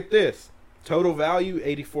 But look at this. Total value,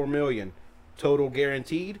 $84 million. Total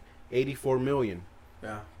guaranteed, $84 million.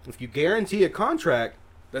 Yeah. If you guarantee a contract,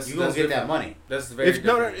 you're going to get that money. That's very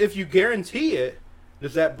different. If you guarantee it,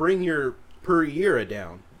 does that bring your per year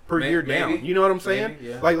down? Down. You know what I'm saying? Maybe,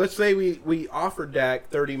 yeah. Like, let's say we offered Dak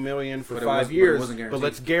 $30 million for 5 years, but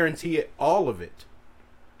let's guarantee it, all of it.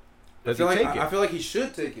 Does he take it? I feel like he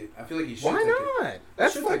should take it. Why not?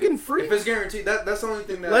 That's fucking free. If it's guaranteed, that's the only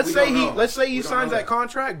thing that let's say he signs that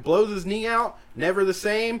contract, blows his knee out, never the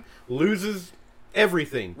same, loses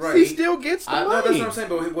everything. Right. He still gets the money. No, that's what I'm saying.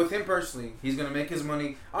 But with him personally, he's gonna make his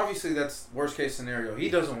money. Obviously, that's worst case scenario. He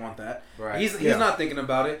doesn't want that. Right. He's not thinking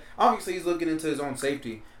about it. Obviously, he's looking into his own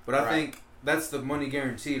safety. But I think that's the money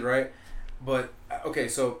guaranteed, right? But okay,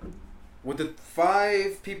 so with the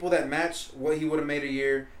 5 people that match what he would have made a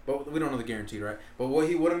year, but we don't know the guaranteed, right? But what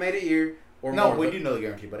he would have made a year or more. No, we do know the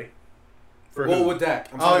guarantee, buddy. With Dak.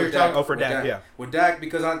 You're talking for Dak, yeah. With Dak,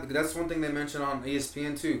 because that's one thing they mentioned on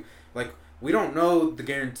ESPN too. Like, we don't know the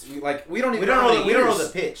guarantee. Like, we don't know the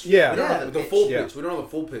pitch. Yeah, we don't know the full pitch. We don't know the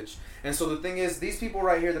full pitch. And so the thing is, these people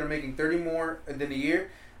right here that are making 30 more than a year,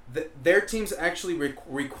 their teams actually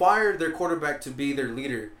require their quarterback to be their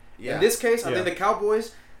leader. Yeah. In this case, I think the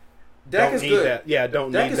Cowboys, Dak is good.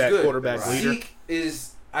 Don't need that quarterback leader. Zeke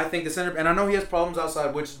is, I think, the center, and I know he has problems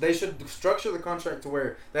outside, which they should structure the contract to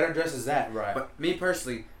where that addresses that. Right. But me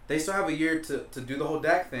personally, they still have a year to do the whole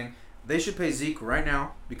Dak thing. They should pay Zeke right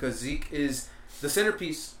now because Zeke is the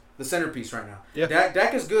centerpiece right now. Yeah.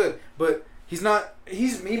 Dak is good, but he's not.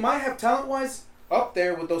 He might have talent wise up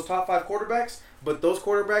there with those top 5 quarterbacks, but those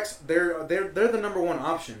quarterbacks they're the number 1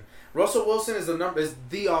 option. Russell Wilson is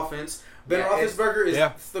the offense. Ben Roethlisberger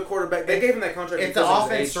is the quarterback. They gave him that contract. It's the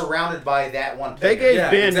offense surrounded by that one player.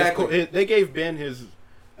 They gave Ben his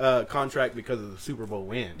contract because of the Super Bowl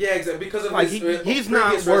win. Yeah, exactly. Because of he's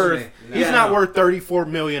not worth $34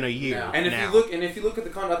 million a year. No. And if you look at the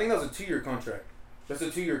contract, I think that was a 2-year contract. That's a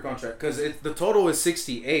 2-year contract because the total is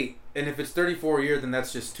 68, and if it's 34 a year, then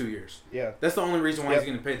that's just 2 years. Yeah, that's the only reason why he's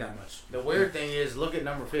going to pay that much. The weird thing is, look at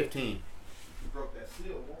number 15. You broke that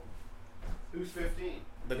seal. Who's 15?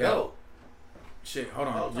 The GOAT. Shit, hold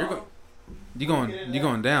on. You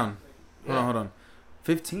going down? Hold on.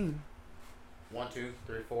 15. 1, 2,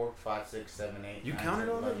 3, 4, 5, 6, 7, 8. You 9, counted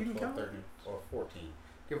 10, all that? 11, You didn't 12, count 13, or 14,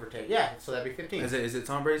 give or take. Yeah, so that'd be 15. Is it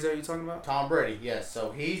Tom Brady that you're talking about? Tom Brady, yes.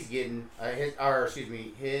 So he's getting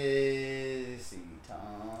his.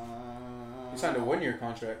 Tom. He signed a 1-year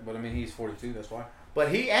contract, but I mean he's 42. That's why. But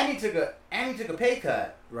he took a pay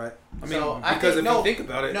cut. Right. I mean, so because if you think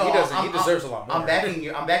about it, he doesn't. He deserves a lot more. I'm backing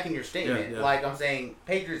your statement. Yeah. Like I'm saying,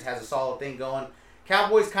 Patriots has a solid thing going.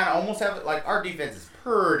 Cowboys kind of almost have it. Like our defense is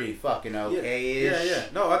pretty fucking okay. Yeah.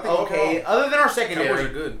 No, I think okay. Overall, other than our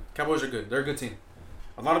secondary, Cowboys are good. They're a good team.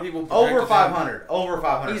 A lot of people over 500. Over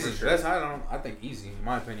 500. Easy. For sure. I think easy. In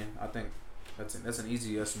my opinion, I think that's an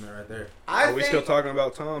easy estimate right there. Are we still talking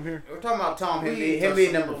about Tom here? We're talking about Tom. Him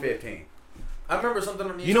being number 15. I remember something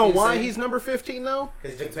on You know why he's number 15 though?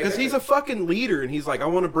 Because he's a fucking leader, and he's like, I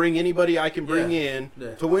want to bring anybody I can bring in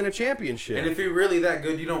to win a championship. And if you're really that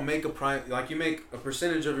good, you don't make you make a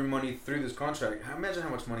percentage of your money through this contract. Imagine how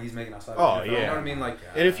much money he's making outside. Oh of the NFL, yeah, you know what I mean? Like,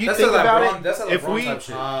 and if you think about it, that's if we,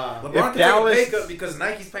 LeBron can Dallas, take a pay cut because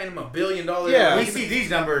Nike's paying him $1 billion. Yeah, we see these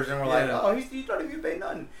numbers and we're like, oh, he's not even paying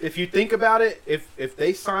nothing. If you think about it, if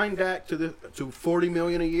they sign Dak to $40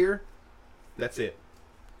 million a year, that's it.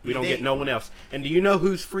 We don't get no one else. And do you know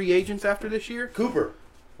who's free agents after this year? Cooper.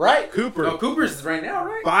 Right? Cooper. No, Cooper's right now,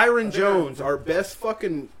 right? Byron Jones, our best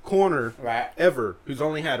fucking corner ever, who's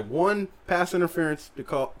only had 1 pass interference to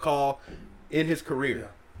call in his career.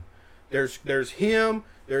 Yeah. There's him,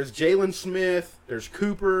 there's Jalen Smith, there's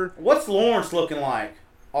Cooper. What's Lawrence looking like?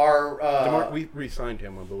 We re-signed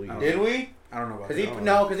him, I believe. Did we? I don't know about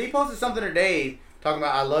that. Because he posted something today talking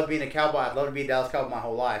about, I love being a Cowboy, I'd love to be a Dallas Cowboy my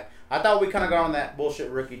whole life. I thought we kind of got on that bullshit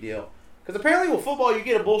rookie deal. Because apparently with football, you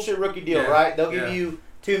get a bullshit rookie deal, right? They'll give you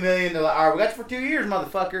 $2 million. They're like, all right, we got you for 2 years,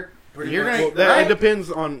 motherfucker. You're much. gonna, Well, that right? it depends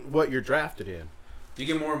on what you're drafted in. You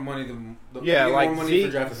get more money than Yeah, you get like more money for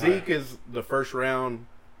Zeke. drafting Zeke high. is the first round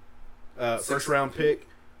Sixth. pick,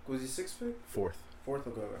 Was he 6th pick? fourth, 4th?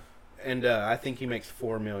 Okay. and I think he makes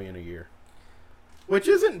 $4 million a year, which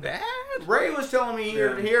isn't bad. Ray was telling me he Yeah.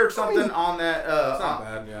 heard something on that. It's not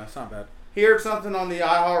bad. Yeah, it's not bad. He heard something on the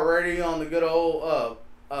iHeartRadio on the good old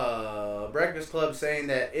Breakfast Club saying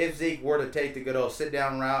that if Zeke were to take the good old sit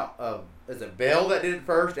down route of, is it Bell that did it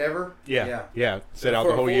first ever? Yeah. Sit out For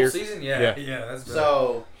the a whole full year. season? Yeah. Yeah, that's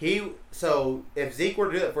good. So if Zeke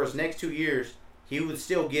were to do it for his next 2 years, he would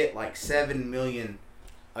still get like $7 million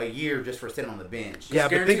a year just for sitting on the bench. Yeah,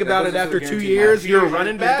 but guaranteed. think That about goes it. into After the 2 guaranteed. years, you're a He's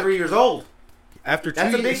running been back. 3 years old. After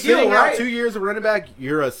That's 2 a big years, sitting deal, out right? 2 years of running back,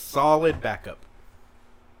 you're a solid backup.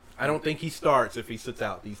 I don't think he starts if he sits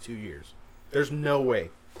out these 2 years. There's no way.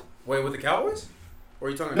 Wait, with the Cowboys? Or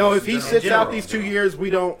are you talking No, about if he in sits general? out these 2 years, we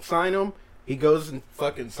don't sign him. He goes and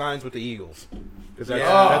fucking signs with the Eagles. Because that's,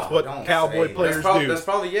 Yeah. that's what Don't Cowboy say. players That's do.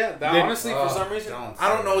 probably yeah. That, Then- honestly, for some reason, don't I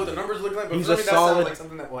don't say know what the that. numbers look like, but He's for a me, that sounds solid- like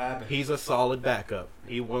something that will happen. He's a solid backup.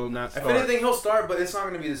 He will not If start. anything, he'll start, but it's not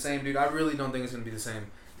going to be the same, dude. I really don't think it's going to be the same.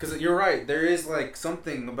 Because you're right. There is, like,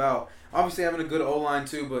 something about, obviously, having a good O-line,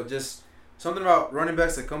 too, but just something about running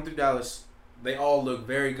backs that come through Dallas. They all look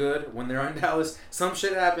very good when they're in Dallas. Some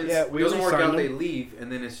shit happens. Yeah, It we doesn't already work out. signed They him. leave,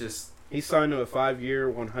 and then it's just... He signed to a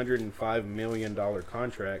 5-year, $105 million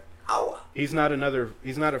contract. He's not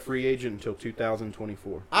a free agent until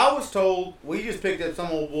 2024. I was told we just picked up some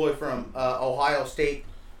old boy from Ohio State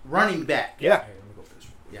running back. Yeah. Hey, let me go finish.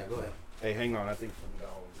 Yeah, go ahead. Hey, hang on. I think some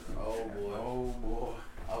dogs. Oh boy. Oh, boy.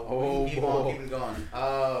 Oh, keep boy. on keeping going.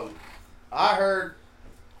 I heard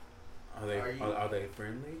Are they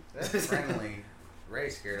friendly? that's friendly.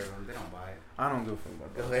 Ray's scared of them. They don't bite. I don't give a fuck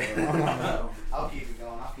about Go that. ahead. I'll keep it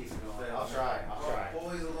going. I'll try.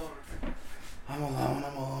 Always alone. I'm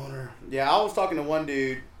a loner. Yeah, I was talking to one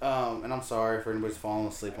dude, and I'm sorry for anybody's falling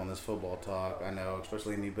asleep on this football talk. I know,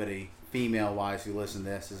 especially anybody female-wise who listen to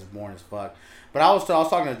this is boring as fuck. But I was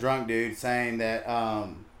talking to a drunk dude saying that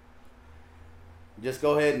just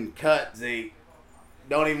go ahead and cut Zeke.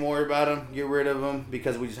 Don't even worry about him. Get rid of him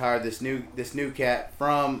because we just hired this new cat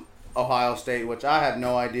from Ohio State, which I have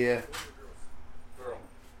no idea.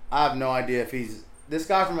 I have no idea if he's this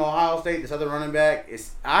guy from Ohio State. This other running back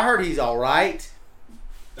is. I heard he's all right.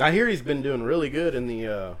 I hear he's been doing really good in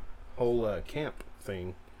the whole camp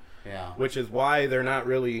thing, Yeah. which is why they're not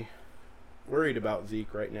really worried about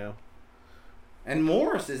Zeke right now. And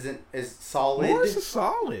Morris is solid. Morris is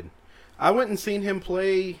solid. I went and seen him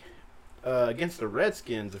play against the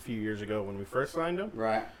Redskins a few years ago when we first signed him.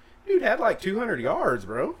 Right. Dude had like 200 yards,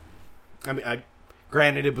 bro. I mean,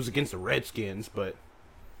 granted it was against the Redskins, but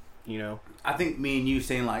you know, I think me and you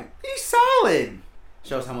saying like he's solid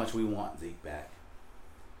shows how much we want Zeke back.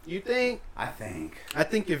 you think? I think. I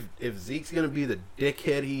think if Zeke's gonna be the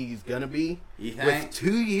dickhead he's gonna be You with think?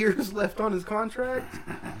 2 years left on his contract,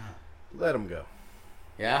 let him go.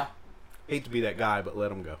 Yeah. Hate to be that guy, but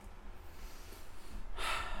let him go.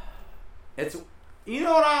 It's. You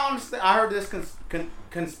know what I honestly? I heard this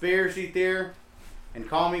conspiracy theory, and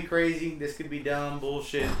call me crazy. This could be dumb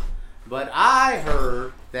bullshit, but I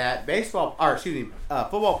heard that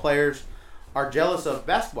football players are jealous of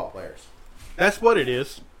basketball players. That's what it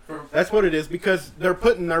is. That's what it is because they're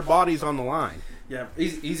putting their bodies on the line. Yeah,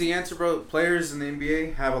 easy answer, bro. Players in the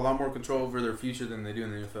NBA have a lot more control over their future than they do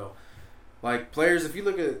in the NFL. Like, players, if you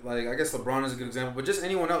look at, like, I guess LeBron is a good example, but just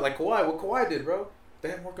anyone else, like Kawhi, what Kawhi did, bro, they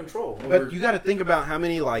have more control. But you got to think about how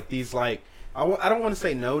many, like, these, like, I don't want to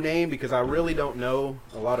say no name because I really don't know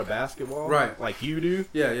a lot of basketball. Right. Like you do.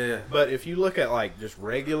 Yeah. But if you look at, like, just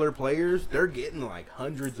regular players, they're getting, like,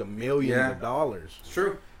 hundreds of millions of dollars. It's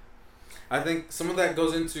true. I think some of that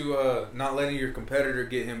goes into not letting your competitor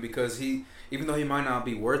get him because even though he might not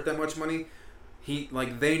be worth that much money,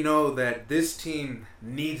 they know that this team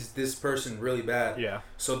needs this person really bad. Yeah.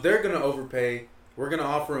 So they're gonna overpay. We're gonna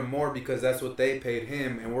offer him more because that's what they paid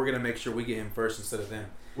him, and we're gonna make sure we get him first instead of them.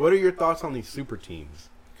 What are your thoughts on these super teams?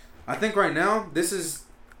 I think right now this is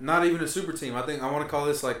not even a super team. I think I want to call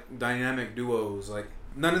this like dynamic duos. Like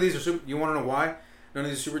none of these are super. You want to know why? None of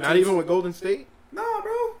these are super teams. Not even with Golden State? No,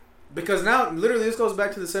 bro. Because now, literally, this goes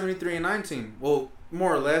back to the 73 and 9 team. Well,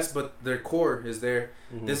 more or less, but their core is there.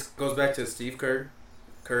 Mm-hmm. This goes back to Steve Kerr,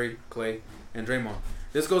 Curry, Clay, and Draymond.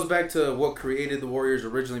 This goes back to what created the Warriors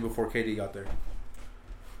originally before KD got there.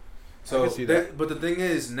 So, I can see that. but the thing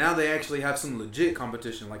is, now they actually have some legit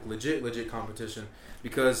competition, like legit competition.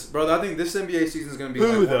 Because, bro, I think this NBA season is going to be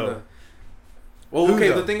Who, like though? one of the. Well, Who, okay,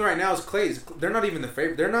 though? the thing right now is Clay's. They're not even the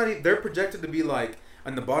favorite. They're projected to be like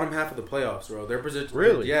in the bottom half of the playoffs, bro. Their position.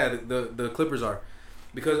 Really? Yeah, the Clippers are,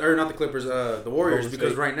 not the Clippers, the Warriors, Golden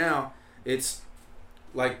because State. right now it's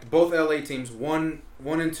like both LA teams, 1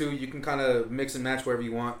 and 2. You can kind of mix and match wherever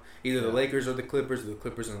you want, either the Yeah. Lakers or the Clippers, or the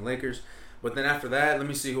Clippers and the Lakers. But then after that, let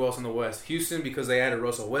me see who else in the West. Houston, because they added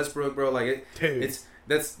Russell Westbrook, bro. Like Dude.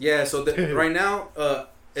 So right now,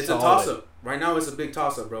 it's Solid. a toss up. Right now, it's a big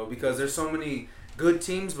toss up, bro, because there's so many good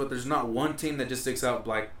teams, but there's not one team that just sticks out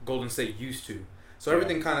like Golden State used to. So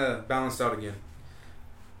everything kind of balanced out again.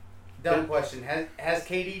 Dumb question. Has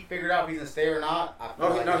KD figured out if he's gonna stay or not?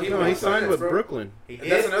 I feel like he signed with bro. Brooklyn. He And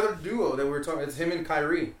did. that's another duo that we're talking. It's him and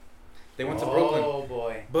Kyrie. They went to Brooklyn. Oh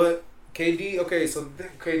boy. But KD, okay, so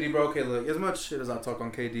KD, bro, okay, look, as much shit as I talk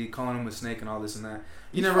on KD, calling him a snake and all this and that,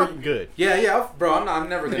 He's fucking good. yeah, bro, I'm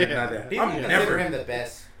never gonna deny that. People I'm consider never, him the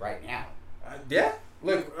best right now. yeah.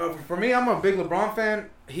 Look, for me, I'm a big LeBron fan.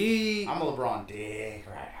 I'm a LeBron dick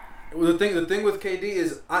right now. The thing with KD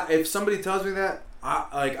is, if somebody tells me that,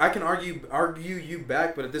 I can argue you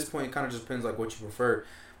back, but at this point, it kind of just depends like what you prefer.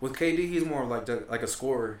 With KD, he's more like a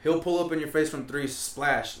scorer. He'll pull up in your face from 3,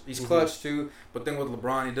 splash. He's clutch too. But then with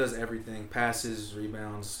LeBron, he does everything: passes,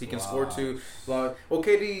 rebounds. He can score too. Well,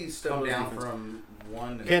 KD still Come down defense. from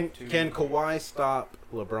 1 to Can 2. Kawhi stop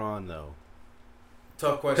LeBron though?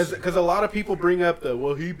 Tough question. Because a lot of people bring up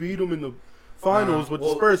he beat him in the finals with the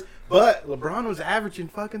well- Spurs, but LeBron was averaging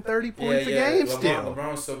fucking 30 points a game still.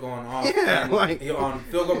 LeBron was still going off. Yeah, and like- he, on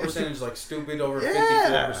field goal percentage, like stupid over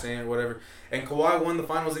Yeah. 54% or whatever. And Kawhi won the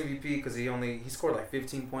Finals MVP because he scored like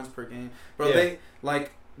 15 points per game. Bro, Yeah. they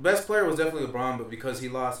like best player was definitely LeBron, but because he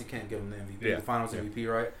lost, you can't give him the MVP, Yeah. the Finals Yeah. MVP,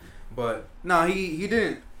 right? But no, he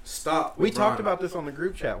didn't stop. We LeBron. talked about this on the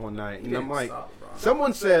group chat one night, He and I'm didn't like, stop LeBron.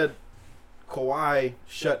 someone said Kawhi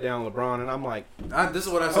shut down LeBron, and I'm like, This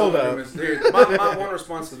is what I said. Hold when up. we missed- Here, my one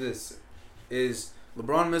response to this is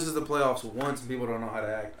LeBron misses the playoffs once and people don't know how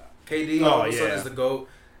to act. KD all of a sudden yeah. is the GOAT.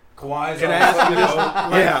 Kawhi's can all I of a ask sudden you the this?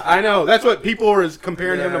 GOAT. Yeah, I know. That's what people are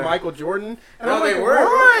comparing him to Yeah. Michael Jordan. And No, I'm they like, were.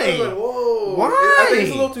 why? I was like, whoa. Why? I think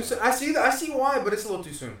it's a little too soon. I see why, but it's a little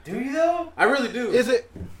too soon. Do you though? I really do. Is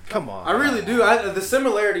it? Come on. I really do. The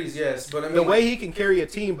similarities, yes, but I mean The way he can carry a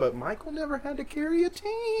team, but Michael never had to carry a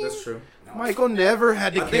team. that's true. Michael never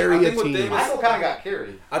had to I think- carry I think a with team. Davis- Michael kind of got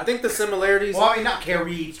carried. I think the similarities. Well, I mean, not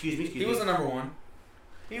carried. Excuse me. He was the number one.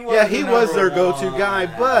 He was their number go-to one. guy,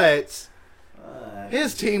 but Uh,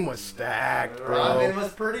 his team was stacked, Rodman bro.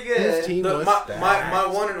 was pretty His good. team was My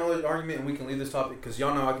stacked. one and only argument, and we can leave this topic because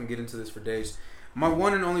y'all know I can get into this for days. My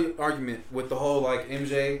one and only argument with the whole like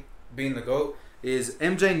MJ being the GOAT is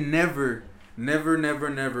MJ never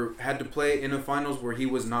had to play in a finals where he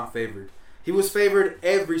was not favored. He was favored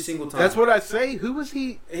every single time. That's what I say. Who was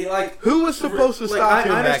he? he like. Who was supposed to like, stop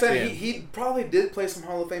him I back understand then? he probably did play some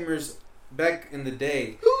Hall of Famers back in the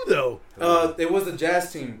day. Who though? It was the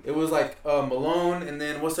Jazz team. It was like Malone, and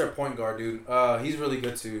then what's their point guard, dude? He's really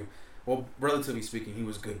good too. Well, relatively speaking, he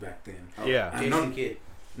was good back then. Yeah. I Jason know- Kidd.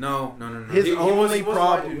 No. His He only was a white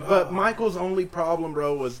problem, dude. but Michael's only problem,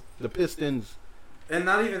 bro, was the Pistons. And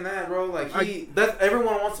not even that, bro. Like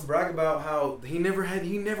everyone wants to brag about how he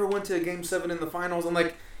never went to a Game 7 in the finals. I'm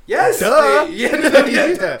like, yes, Duh. yeah.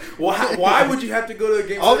 Yeah. Why would you have to go to a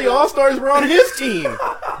Game? All 7? the All Stars were on his team.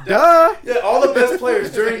 Duh. Yeah, all the best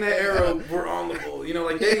players during that era were on the ball. You know,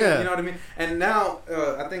 like they, Yeah. you know what I mean. And now,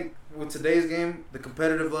 I think with today's game, the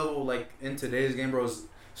competitive level, like in today's game, bro, is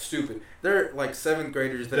stupid. They're like 7th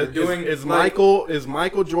graders that are doing. Is like,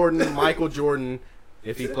 Michael Jordan Michael Jordan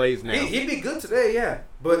if he plays now? He'd be good today, yeah.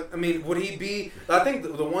 But I mean, would he be? I think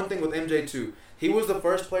the one thing with MJ too, he was the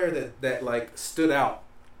first player that like stood out,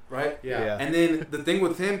 right? Yeah. And then the thing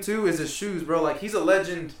with him too is his shoes, bro. Like he's a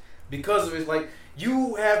legend because of his like.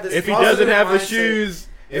 You have this. If he doesn't positive have the mindset. shoes,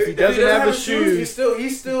 if he doesn't have the shoes,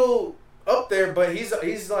 he's still up there. But he's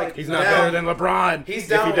like he's not down. better than LeBron. He's if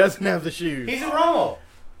down. he doesn't have the shoes. He's a Romo.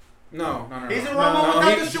 No. He's a no, Romo no,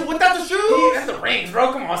 without he- the shoe. Without the shoes. That's the rings,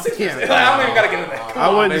 bro. Come on, 6 Yeah. I don't even gotta get into that. Come I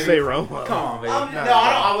on, wouldn't baby. say Romo. Come on, baby.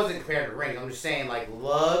 I wasn't comparing to rings. I'm just saying, like,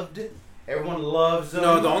 loved. Everyone loves him.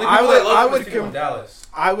 No, the only I people would- that love I him would is people in com- Dallas.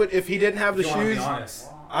 I would if he didn't have the If you wanna be shoes. honest.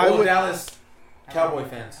 I would Dallas Cowboy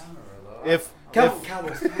fans. if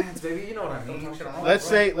Cowboys fans, baby. You know what I mean. let's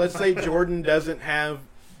say Jordan doesn't have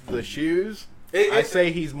the shoes. I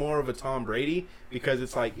say he's more of a Tom Brady because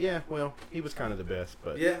it's like, yeah, well, he was kind of the best,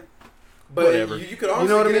 but Yeah. But Whatever. you could honestly You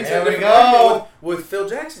know what I get mean? into There a we different go. argument with Phil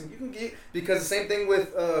Jackson. You can get because the same thing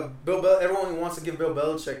with Bill Belichick. Everyone wants to give Bill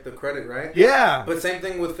Belichick the credit, right? yeah. But same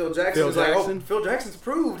thing with Phil Jackson. Phil It's like, oh, Jackson. Phil Jackson's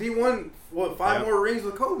proved he won 5 Yeah. more rings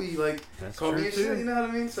with Kobe. Like That's Kobe true, and too. shit. You know what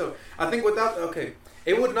I mean? So I think without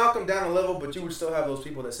it would knock him down a level, but you would still have those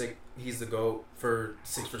people that say he's the GOAT for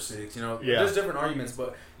 6 for 6. You know, Yeah. there's different arguments,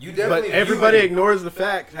 but you But definitely. view everybody him ignores the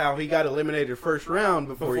fact how he got eliminated first round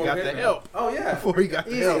before he got the getting it. help. Oh yeah, Before he got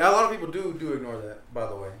the easy. help. A lot of people do ignore that. By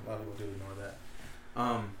the way, a lot of people do ignore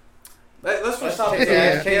that. Let's switch topics.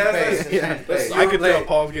 Let's I could tell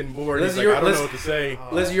Paul's getting bored. He's like, I don't know what to say.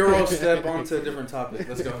 Let's Euro step onto a different topic.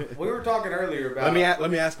 Let's go. We were talking earlier about.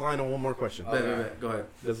 Let me ask Lionel one more question. Go ahead.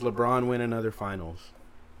 Does LeBron win another finals?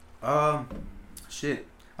 Shit.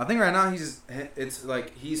 I think right now it's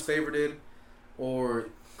like he's favorited, or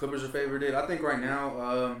Clippers are favorited. I think right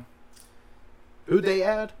now, Who'd they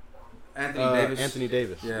add? Anthony Davis. Anthony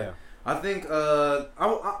Davis. Yeah. I think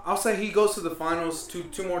I'll say he goes to the finals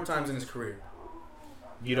two more times in his career.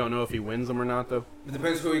 You don't know if he wins them or not, though. It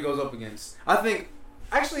depends who he goes up against. I think,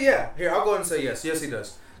 actually, yeah. Here, I'll go ahead and say yes. Yes, he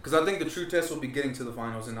does. Because I think the true test will be getting to the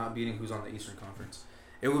finals and not beating who's on the Eastern Conference.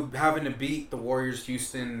 It would having to beat the Warriors,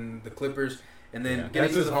 Houston, the Clippers, and then getting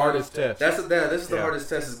that's to his the hardest finals. test. This is the hardest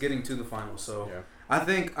test is getting to the finals. So Yeah. I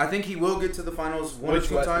think he will get to the finals one or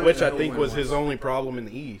two times. Which and I he'll think win was once. his only problem in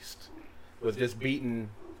the East, was just beating.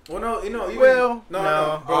 Well, no, Well,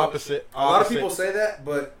 no, bro. opposite. A lot of people say that,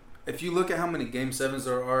 but if you look at how many Game 7s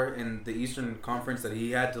there are in the Eastern Conference that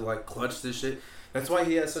he had to like clutch this shit, that's why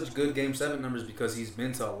he has such good Game 7 numbers, because he's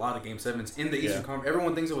been to a lot of Game 7s in the Eastern Conference.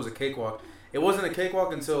 Everyone thinks it was a cakewalk. It wasn't a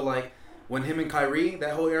cakewalk until like when him and Kyrie,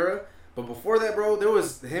 that whole era. But before that, bro, there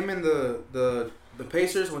was him and the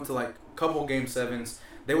Pacers went to like a couple Game 7s.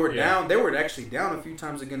 They were down. They were actually down a few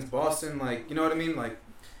times against Boston. Like, you know what I mean? Like,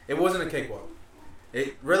 it wasn't a cakewalk.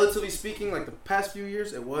 It, relatively speaking, like the past few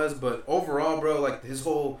years, it was. But overall, bro, like his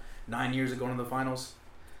whole 9 years of going to the finals.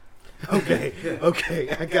 Okay, okay.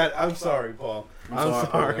 I'm sorry, Paul. I'm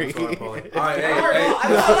sorry. Paulie. All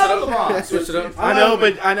right, I switch it up. I know,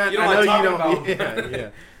 but I know You you don't like talking don't. about Yeah.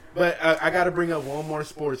 But I got to bring up one more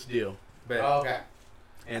sports deal. Bet. Oh, okay.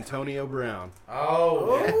 Antonio Brown.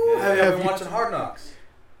 Oh, Have you been watching Hard Knocks?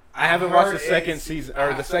 I haven't watched the second season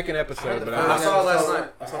or the second episode, but I saw it last night.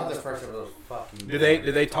 I saw the first episode. Fucking.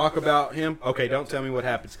 Did they talk about him? Okay, don't tell me what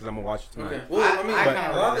happens because I'm gonna watch it tonight. Okay. Well, I mean, I but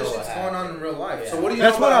kinda a lot of this know shit's what going on happened. in real life. Yeah. So what do you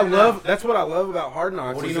That's know what I about him love. now? That's what I love about Hard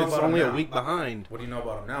Knocks. What do you Is know it's about him only a now? week behind. What do you know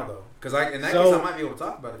about him now, though? Because in that So, case, I might be able to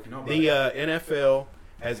talk about it if you know about The it. NFL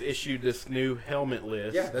has issued this new helmet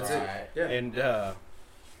list. Yeah, that's Alright. it. Yeah. And Oh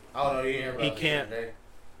no, you didn't hear about He this can't- today?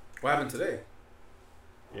 What happened today?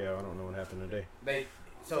 yeah, I don't know what happened today.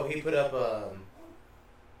 So he put up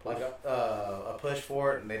like a push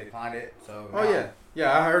for it, and they declined it. So Oh now-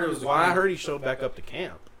 yeah. I heard it was. Well, I heard he showed back up to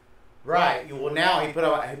camp. Right. Well, now he put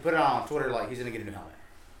it on Twitter like he's gonna get a new helmet.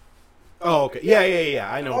 Oh, okay.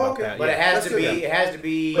 Yeah. I know about okay. that. But yeah. it has That's to be. good. It has to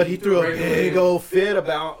be. But he threw a regular- big old fit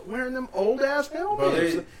about wearing them old ass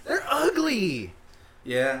helmets. Bro, They're ugly.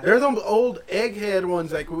 Yeah. They're them old egghead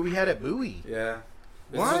ones like we had at Bowie. Yeah.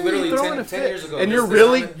 This Why was are literally you throwing 10 a fit? years ago. And This you're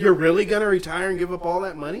is really gonna retire and give up all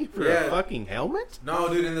that money for Yeah. a fucking helmet? No,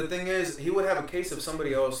 dude, and the thing is, he would have a case if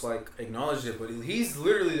somebody else like acknowledged it, but he's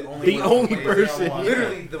literally the only The only one. person.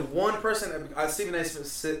 Literally the one person. Stephen A. Smith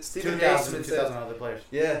said 2,000 other players.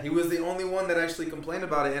 Yeah, he was the only one that actually complained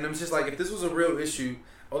about it, and it was just like, if this was a real issue,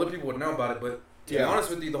 other people would know about it. But to be honest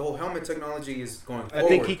with you, the whole helmet technology is going forward. I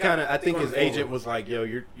think his Going agent forward. was like, "Yo,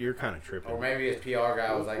 you're kind of tripping." Or maybe his PR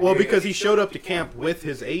guy was like. Well, "Dude, because he showed up to camp with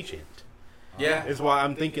his agent. Yeah, Is why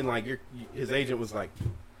I'm thinking like his agent was like,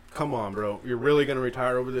 "Come on, bro, you're really gonna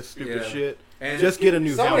retire over this stupid Yeah. shit? and Just get a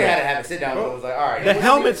new somebody helmet." had to have a sit down. It was like, all right. The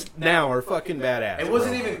helmets now are fucking badass. it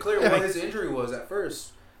wasn't bro. even clear what his injury was at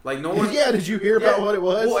first. Like no one. Yeah, did you hear about what it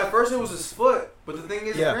was? Well, at first it was his foot, but the thing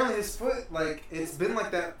is, Yeah. apparently his foot, like it's been like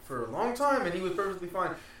that for a long time, and he was perfectly fine.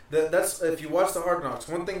 That's if you watch the Hard Knocks,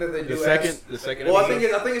 one thing that they do. the second. Well, I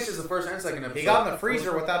episode? think it's just the first and second episode. He got in the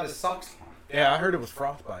freezer without his socks on. Yeah, I heard it was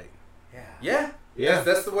frostbite. Yeah. Yeah. Yeah,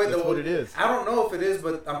 That's the way. that's what it is. I don't know if it is,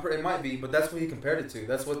 but it might be. But that's what he compared it to.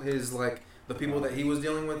 That's what his the people that he was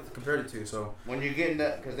dealing with compared it to. So When you get in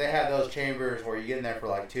the, because they have those chambers where you get in there for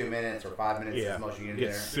like 2 minutes or 5 minutes Yeah, is the most you get in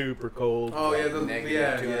it's there. super cold. Oh, yeah, Negative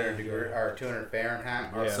yeah, 200 yeah. degree or 200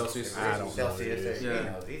 Fahrenheit or Yeah. Celsius. I don't know what it Celsius. is. You Yeah.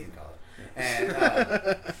 know, he's in college.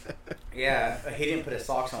 And yeah, he didn't put his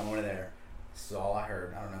socks on one there. That's all I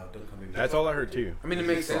heard. I don't know. Don't come to me. That's all I heard too. I mean, it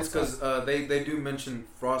makes sense because they do mention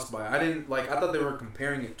frostbite. I didn't I thought they were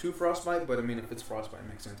comparing it to frostbite, but I mean, if it's frostbite, it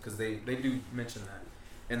makes sense because they do mention that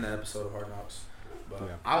in the episode of Hard Knocks. But Yeah.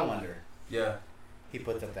 I wonder. yeah. He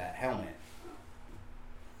puts up that helmet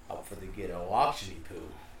up for the ghetto auction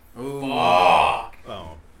poo. Ooh. Fuck.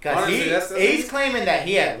 Oh, Because Honestly, that's he's claiming that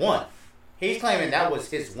he had won. He's claiming that was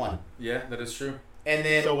his one. Yeah, that is true. And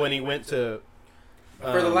then so when he went to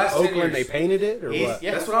For the last 10 Oakland, years. they painted it or He's- what?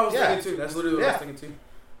 yeah. That's what I was Yeah. thinking too. That's literally what I was thinking too.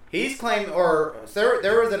 He's claimed, or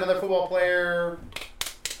there was another football player.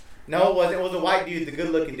 No, it wasn't. It was a white dude, the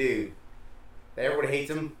good-looking dude. That everybody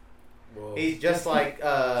hates him. Whoa. He's just like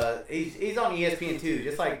he's on ESPN too,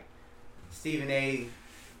 just like Stephen A.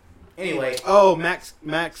 Anyway. Oh, Max.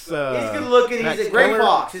 He's good looking. He's a Gray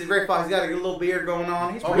Fox. He's a Gray Fox. He's got a good little beard going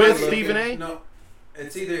on. He's with pretty good Stephen looking. A. No,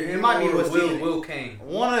 it's either him It might be or with Will Kane.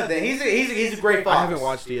 One of them. He's a Gray Fox. I haven't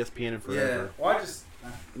watched ESPN in forever. Yeah.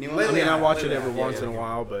 Well, I watch it every once in a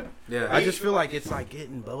while, but Yeah. I just feel like it's like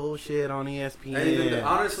getting bullshit on ESPN. And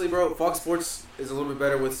honestly, bro, Fox Sports is a little bit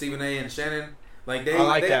better with Stephen A. and Shannon. Like I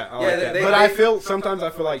like that. But I feel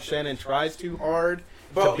like Shannon tries too hard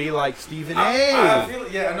to be like Stephen A.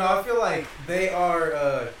 I feel like they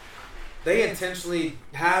are. They intentionally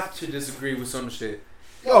have to disagree with some shit.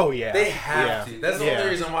 Oh yeah, They have to. That's the only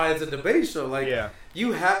reason why it's a debate show. Like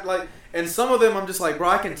you have and some of them I'm just like, bro,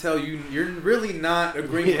 I can tell you're really not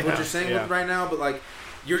agreeing with what you're saying with right now, but like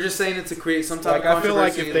you're just saying it to create some type of controversy. I feel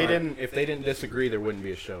like if they didn't disagree, there wouldn't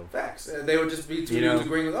be a show. Facts. They would just be two dudes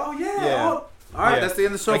agreeing with, oh yeah. Oh. All right, that's the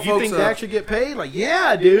end of the show, like, folks. You think Dak should get paid? Like, yeah,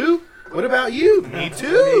 I do. What about you? Me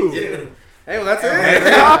too. Hey, well, that's it.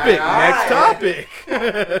 Next topic.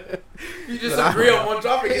 You just agree on one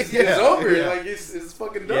topic, it's over. Yeah. Like it's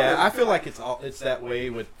fucking done. Yeah, I feel like it's that way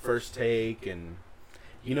with First Take, and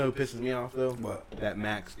you know who pisses me off though? What? That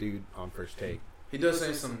Max dude on First Take. He does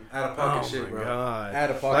say some out of pocket shit, bro. God. Out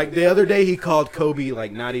of pocket. Like the other day, he called Kobe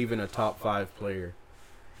like not even a top 5 player,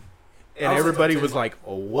 and everybody was like,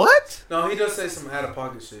 oh, "What?" No, he does say some out of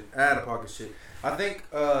pocket shit. I think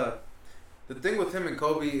the thing with him and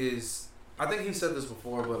Kobe is, I think he said this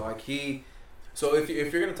before, but like so if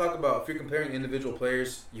you're gonna talk about, if you're comparing individual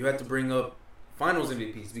players, you have to bring up Finals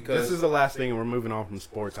MVPs because this is the last thing, and we're moving on from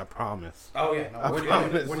sports. I promise. Oh yeah,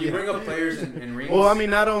 no, when you bring up players in rings. Well, I mean,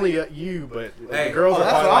 not only you, but hey, the girls are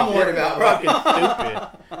that's what I'm worried about.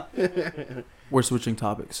 Fucking stupid. We're switching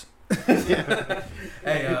topics.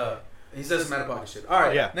 Hey, he says some out of pocket shit. All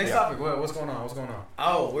right, next topic. What's going on?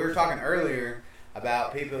 Oh, we were talking earlier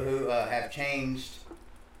about people who have changed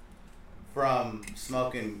from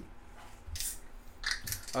smoking.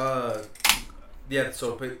 A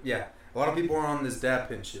lot of people are on this dab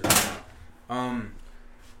pen shit right now.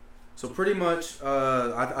 So pretty much,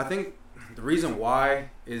 I think the reason why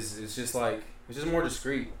is just like, it's just more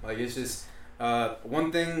discreet. Like it's just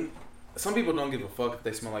one thing. Some people don't give a fuck if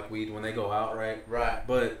they smell like weed when they go out, right? Right.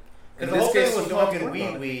 But in the this whole case, thing with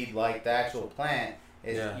smoking weed, like the actual plant,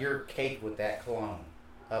 is you're caked with that cologne.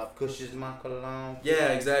 Kushes my cologne.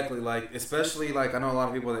 Yeah, exactly. Like, especially like I know a lot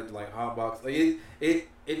of people that like hot box. Like it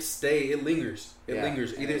lingers. It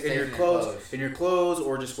lingers either in your clothes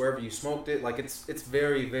or just wherever you smoked it. Like it's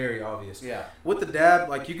very, very obvious. Yeah. With the dab,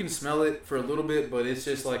 like you can smell it for a little bit, but it's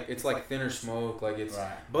just like it's like thinner smoke. Like it's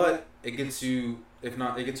but it gets you, if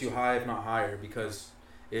not it gets you high, if not higher, because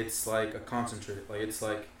it's like a concentrate. Like it's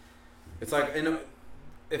like and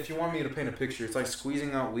if you want me to paint a picture, it's like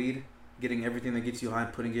squeezing out weed, getting everything that gets you high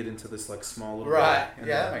and putting it into this like small little bag. Yeah,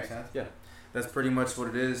 that makes sense. Yeah, that's pretty much what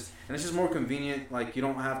it is, and it's just more convenient. Like you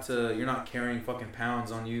don't have to, you're not carrying fucking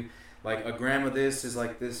pounds on you. Like a gram of this is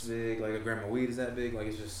like this big, like a gram of weed is that big.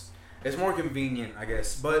 Like it's more convenient, I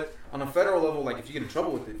guess. But on a federal level, like if you get in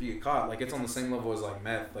trouble with it, if you get caught, like it's on the same level as like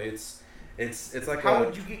meth. Like it's like how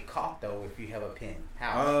would you get caught though if you have a pin?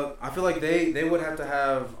 How? I feel like they would have to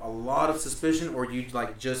have a lot of suspicion, or you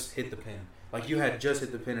like just hit the pin. Like you had just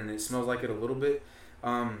hit the pin and it smells like it a little bit,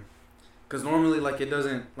 because normally like it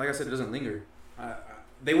doesn't, like I said, it doesn't linger.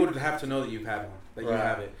 They would have to know that you have one, that you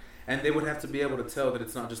have it, and they would have to be able to tell that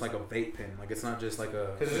it's not just like a vape pen, like it's not just like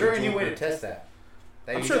a. Because is there any way to test that?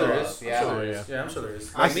 I'm sure there is. Yeah, I'm sure there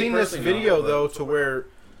is. I seen this video though to where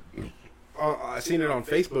I seen it on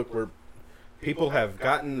Facebook where people have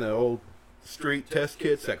gotten the old street test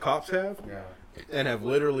kits that cops have, and have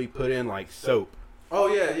literally put in like soap. Oh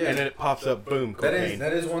yeah. And then it pops up, boom, cocaine.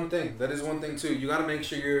 That is one thing. That is one thing too. You got to make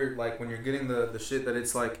sure you're like when you're getting the shit that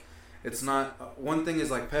it's like, it's not. One thing is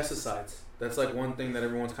like pesticides. That's like one thing that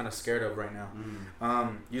everyone's kind of scared of right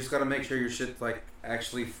now. You just got to make sure your shit's like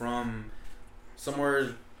actually from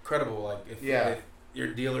somewhere credible. Like if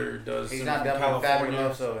your dealer does. He's not done with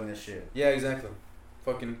Fabuloso in this shit. Yeah, exactly.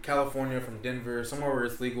 Fucking California from Denver, somewhere where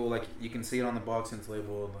it's legal. Like you can see it on the box and it's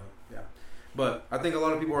labeled. Like, but I think a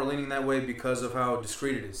lot of people are leaning that way because of how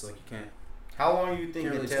discreet it is. Like you can't. How long do you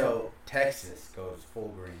think until Texas goes full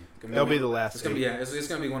green? They'll be the last. It's gonna be it's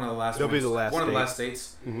gonna be one of the last. They'll be the last. One of the last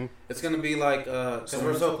states. Mm-hmm. It's gonna be like. Because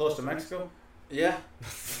we're so close to Mexico. Yeah.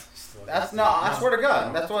 That's not. I swear to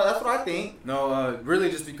God. That's what I think. No,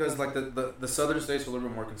 really, just because like the southern states are a little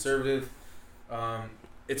bit more conservative.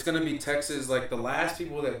 It's gonna be Texas. Like the last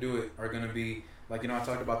people that do it are gonna be Like, you know, I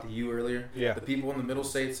talked about the U earlier. Yeah. The people in the middle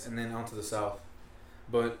states and then onto the south.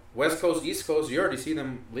 But West Coast, East Coast, you already see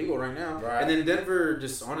them legal right now. Right. And then Denver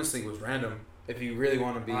just honestly was random. If you really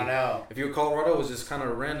want to be, I know. if you're Colorado, was just kind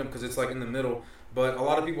of random because it's like in the middle. But a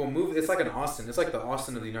lot of people move. It's like an Austin. It's like the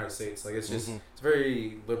Austin of the United States. Like it's just it's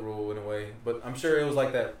very liberal in a way. But I'm sure it was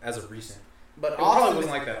like that as of recent. But It probably Austin,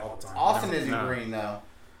 wasn't like that all the time. Austin isn't No. green though.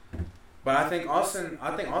 But I think Austin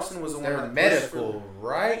was the one They're that medical,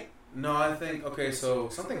 right? No, I think okay. So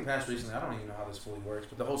something passed recently. I don't even know how this fully works,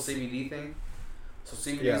 but the whole CBD thing. So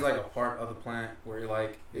CBD is like a part of the plant where you're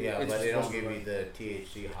like Yeah, it's but they don't supposed to give be you the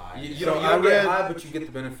THC high. You So don't, you I don't get read- high, but you get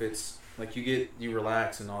the benefits. Like you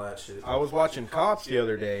relax and all that shit. I was watching Cops the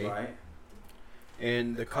other day, Right.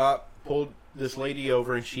 and the cop pulled this lady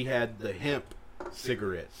over, and she had the hemp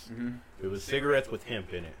cigarettes. Mm-hmm. It was cigarettes with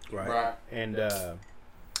hemp in it, Right. and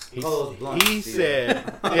he, Call those blunts, he Steve.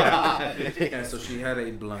 said, yeah, Yeah. So she had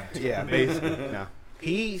a blunt. yeah, basically. No.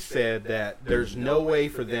 He said that there's no way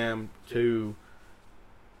for them to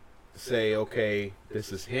say, okay,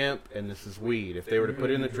 this is hemp and this is weed. If they were to put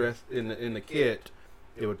it in the dress in the kit,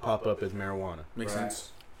 it would pop up as marijuana. Makes Right.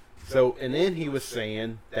 sense. So, and then he was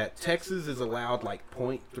saying that Texas is allowed like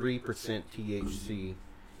 0.3% THC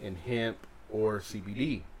in hemp or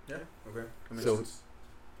CBD. Yeah. Okay. That makes So- sense.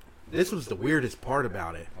 This was the weirdest part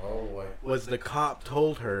about it. Oh boy. Was the cop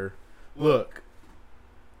told her, look,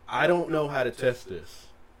 I don't know how to test this.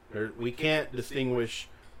 We can't distinguish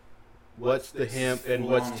what's the hemp and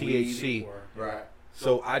what's Full-on weed THC. or- Right.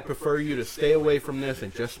 So I'd prefer you to stay away from this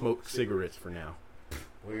and just smoke cigarettes for now.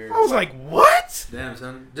 Weird. I was like, what? Damn,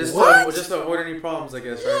 son. Just What? To, just to avoid any problems, I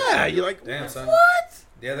guess. Right? Yeah, you're like, Damn, son. what?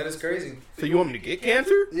 Yeah, that is crazy. So you want me to get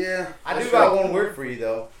cancer? Yeah. I do got one word for you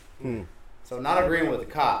though. Hmm. So not agreeing with the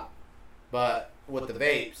cop, but with the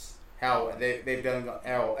vapes, how they've done,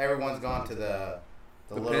 how everyone's gone to the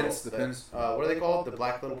little pins, the pins. What are they called? The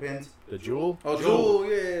black little pins. The jewel? Oh, Juul.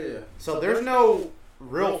 Juul. Yeah. So there's no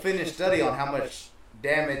real finished study on how much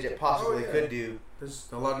damage it possibly could do. There's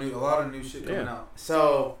a lot of new shit coming Yeah. out.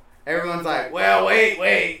 So everyone's like, well,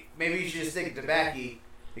 wait, maybe you should just stick to tobacco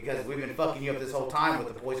because we've been fucking you up this whole time with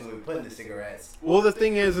the poison we've put in the cigarettes. Well, the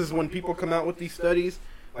thing is when people come out with these studies,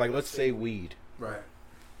 like let's say weed, Right.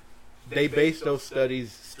 they base those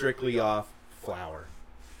studies strictly off flower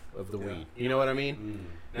of the Yeah. weed. You know what I mean?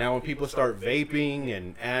 Now, when people start vaping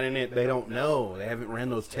and adding it, they don't know. They haven't ran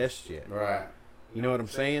those tests yet. Right. You know what I'm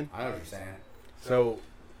saying? I know what you're saying. So,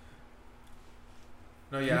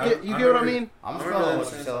 No, you yeah. get what I mean? I'm I just remember telling them what you're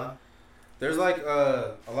saying- selling. There's like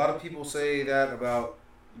a lot of people say that about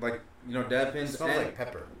like dab It pins smells and, like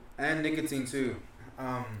pepper. and nicotine too.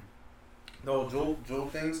 The whole Juul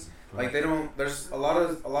things. Like they don't. There's a lot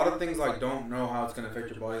of things like don't know how it's gonna affect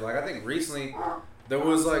your body. Like I think recently there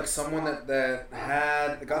was like someone that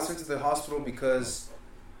got sent to the hospital because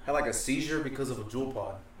had like a seizure because of a Juul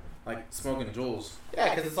pod, like smoking Juuls. Yeah,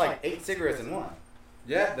 because it's like 8 cigarettes in one.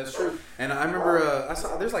 Yeah, that's true. And I remember I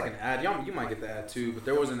saw there's like an ad. You might get the ad too, but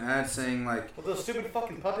there was an ad saying like With those stupid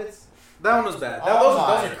fucking puppets. that one was bad. Oh Those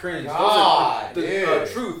my are cringe. God, those are dude.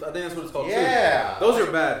 Truth. I think that's what it's called. Yeah. Truth. Those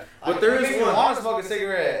are bad. But there is one. want to smoke a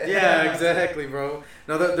cigarette. Yeah, exactly, bro.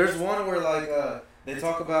 No, there's one where like they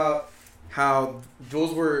talk about how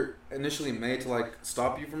Juuls were initially made to like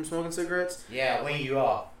stop you from smoking cigarettes. Yeah, wean you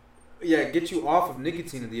off. Yeah, get you off of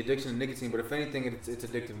nicotine and the addiction of nicotine. But if anything, it's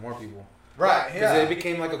addicted more people. Right. Because it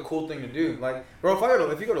became like a cool thing to do. Like, bro,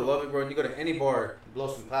 if you go to Lubbock, bro, and you go to any bar,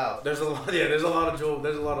 blow some clouds. there's a lot of Juul.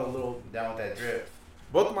 There's a lot of little. Down with that drip.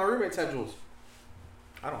 Both of my roommates have Juuls.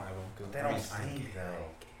 I don't have them. 'Cause They I don't mean, stink though.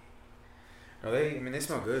 No, they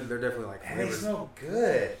smell good. They're definitely like And they flavored. smell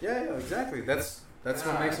good. Yeah, exactly. That's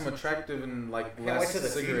what makes them attractive and like Can't wait less to the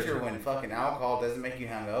cigarette. future when fucking alcohol doesn't make you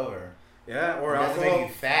hungover. Yeah, or It doesn't alcohol. make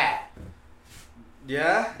you fat.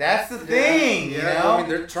 Yeah. That's the thing, you yeah. know? I mean,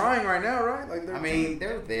 they're trying right now, right? Like they're.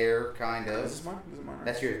 they're there, kind Is of. this mine? Is it mine? Right?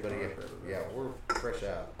 That's yours, buddy. Alright, Yeah, right, right. we're fresh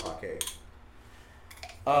out. Okay.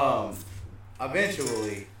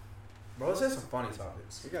 Eventually, Bro, let's hit some funny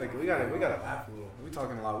topics. We gotta laugh a little. We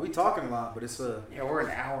talking a lot, but it's yeah, we're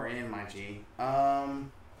an hour in, my G. I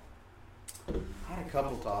had a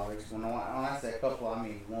couple topics. When I say a couple, I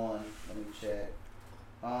mean one. Let me check.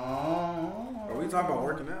 Are we talking about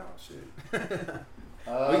working out? Shit.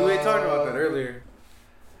 Uh, we talked about that earlier.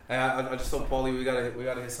 And I just told Paulie we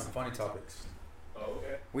gotta hit some funny topics. Oh,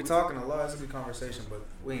 okay. We talking a lot. It's a good conversation, but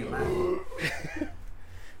we ain't laughing.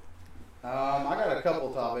 I got a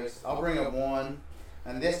couple topics. I'll bring up one.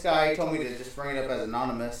 And this guy told me to just bring it up as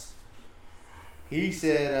anonymous. He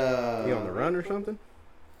said, You on the run or something?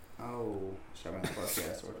 Oh, shout out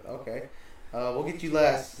podcast. Okay. We'll get you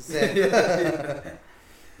last. Said,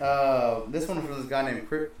 This one was from this guy named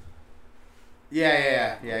Crip.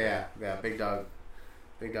 Yeah. Big Dog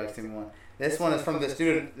sent me one. This one is from this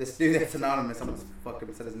dude that's anonymous. I'm gonna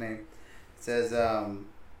fucking said his name. It says,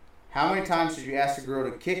 how many times should you ask a girl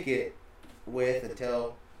to kick it with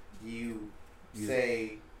until you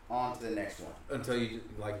say on to the next one? Until you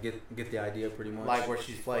like get the idea, pretty much. Like where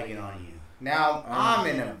she's flaking on you. Now, I'm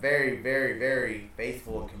in a very, very, very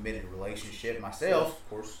faithful and committed relationship myself. Of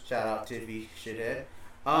course. Shout out Tiffy, shithead.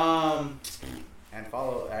 And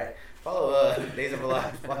follow Days of Our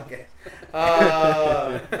Lives podcast.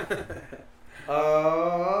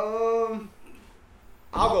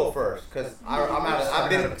 I'll go first because I've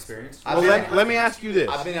been experience. Well, let me ask you this.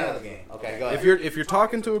 I've been out of the game. Okay, go ahead. If you're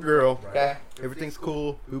talking to a girl, Okay. everything's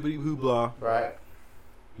cool, hoobity hoo blah. Right.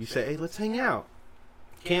 You say, hey, let's hang out.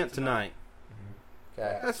 Can't tonight.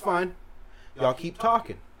 Okay. That's fine. Y'all keep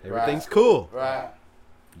talking. Everything's Right. cool. Right.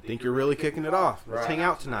 You think you're really kicking it off. Let's Right. hang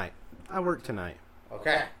out tonight. I work tonight.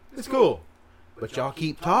 Okay. It's cool. But y'all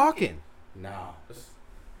keep talking. No.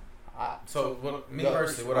 So, me Go.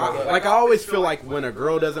 personally, I always feel like when a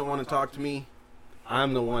girl doesn't want to talk to me,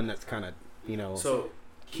 I'm the one that's kind of, So,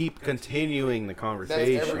 keep continuing the That's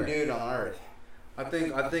conversation. every dude on earth. I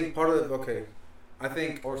think part of the I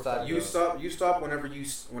think Or side you girl. stop whenever you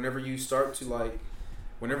start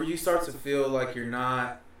to feel like you're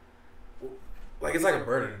not like it's like a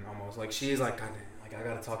burden almost. Like she is like, God damn, like I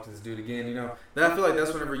gotta talk to this dude again, Then I feel like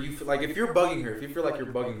that's whenever you feel like if you're bugging her, if you feel like you're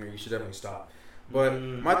bugging her, you should definitely stop. But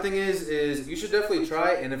my thing is you should definitely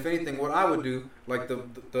try. And if anything, what I would do, like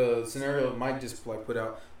the scenario Mike just like put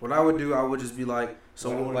out, what I would do, I would just be like, so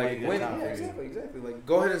When would like be a good when, time yeah, for you? exactly. Like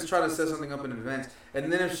go ahead and try to set something up in advance.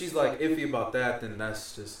 And then if she's like iffy about that, then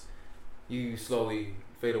that's just you slowly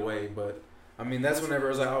fade away. But I mean, that's whenever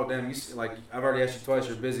it's like, oh damn, like I've already asked you twice,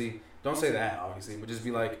 you're busy. Don't say that, obviously, but just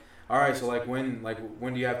be like, all right, so like when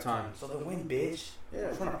do you have time? So the win, bitch. Yeah.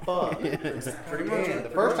 I'm trying to fuck. Pretty much. The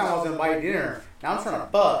first time I was gonna buy you dinner. Now I'm trying to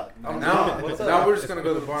fuck. Now we're just gonna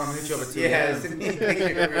go to the bar. I'm gonna hit you up at 2 Yeah, a.m. send me a picture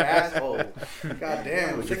of your asshole. God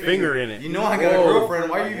damn. With your finger in it. You know I got Whoa. a girlfriend.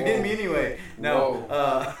 Why are you hitting me anyway? No.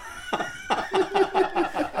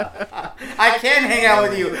 I can hang out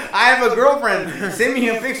with you. I have a girlfriend. Send me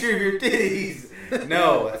a picture of your titties.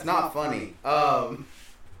 No, it's not funny.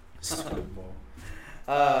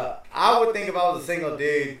 I would think if I was a single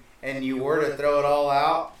dude and you were to throw it all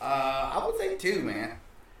out, I would say 2, man.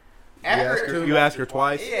 You ask her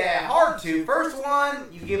twice? Yeah, hard to. First one,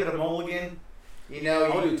 you give it a mulligan.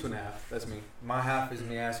 I'll do 2.5. That's me. My half is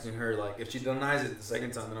me asking her like if she denies it the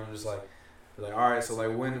second time, then I'm just like, all right, so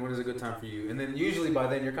like when is a good time for you? And then usually by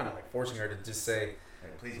then you're kind of like forcing her to just say, Hey,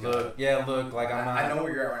 please look, like I'm not. I know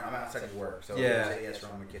where you're at right now. I'm outside of work, so Yeah. say yes or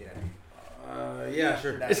I'm gonna get that. Yeah,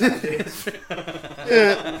 sure.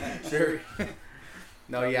 Sure.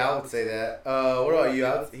 No, yeah, I would say that. What about you?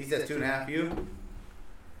 He says 2.5. You?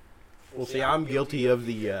 Well, see, I'm guilty of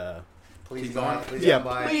the, Please Keep don't. going. Please yeah, don't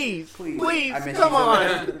buy. please, Please. please, I miss come you so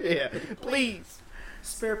on. Yeah, please.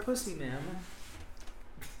 Spare pussy, man.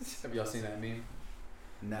 Have y'all seen that meme?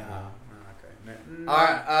 No. Okay. All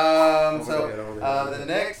right. The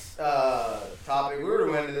next topic we were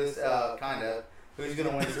going into this kind of who's gonna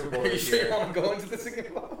win the Super Bowl Are you this sure you year? want to go into this again?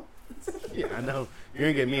 Yeah, I know. You're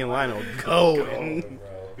going to get me and Lionel going.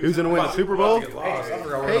 Who's going to win the Super Bowl?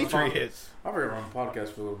 Patriots. I forgot we're on the podcast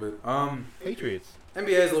for a little bit. Patriots. NBA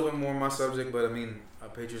is a little bit more my subject, but I mean,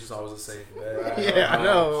 Patriots is always a safe bet. Yeah, I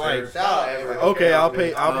know. Like, Shout out everyone. okay, I'll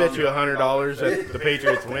bet you $100 that the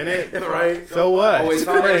Patriots win it. Right. So what? Oh, wait,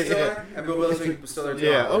 Tom Brady's still Yeah. there? And Bill Belichick still there too?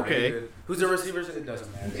 Yeah, Oh, okay. good. Who's the receivers? It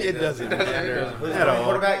doesn't matter. It doesn't matter Who's at the all.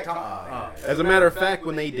 quarterback? Tom. As a matter of fact,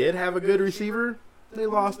 when they did have a good receiver, they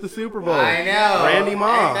lost the Super Bowl. I know. Randy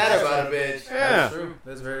Moss. Ain't that about a bitch? Yeah. That's true.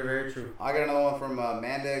 That's very, very true. I got another one from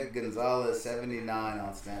Amanda Gonzalez 79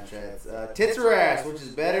 on Snapchat. Tits or ass, which is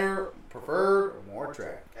better, preferred, or more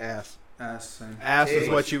attractive? Ass. Same. Ass is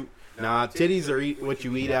Titties. what you. Nah, titties are what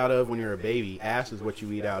you eat out of when you're a baby. Ass is what you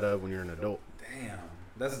eat out of when you're an adult. Damn.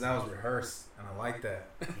 That was rehearsed, and I like that.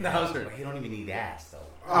 That was rehearsed. He don't even need ass, though.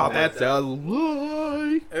 Oh, that's a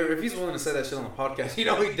lie. If he's willing to say that shit on the podcast, he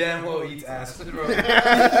damn well eats ass, bro.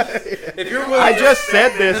 If you're willing, I just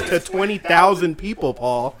said this to 20,000 people,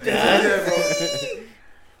 Paul. yeah, bro.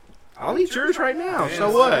 I'll eat yours right now. Damn,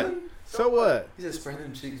 So what? son. So what? He's just spreading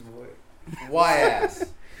them cheeks, boy. Why ass?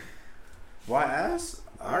 Why ass?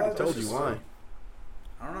 I already told you why.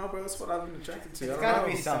 I don't know, bro. That's what I've been attracted to. It's I don't gotta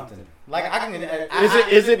know. be something. Like, I can.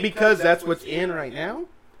 Is it because that's what's in right now?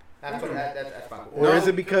 That's fine. Or is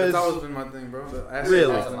it because- That's always been my thing, bro. The ass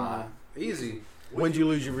Really? has always been easy. When'd you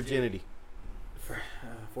lose your virginity?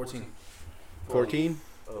 14. 14?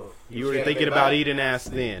 Oh. You were thinking about eating ass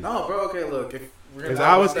then. No, bro. Okay, look. If we're gonna Because talk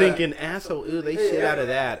I was about that- thinking, asshole, ew, they shit out of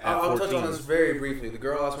that at I'll touch 14. on this very briefly. The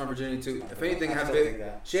girl lost my virginity too. If anything, had big.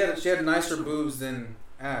 She had nicer boobs than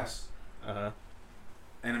ass. Uh-huh.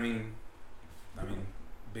 And I mean,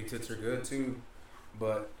 big tits are good too,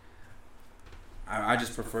 but I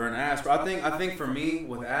just prefer an ass. But I think for me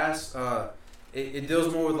with ass, it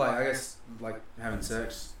deals more with like I guess like having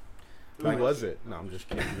sex. Who was it? No, I'm just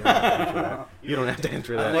kidding. You don't have to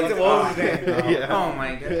answer that. What was his name? Yeah. Oh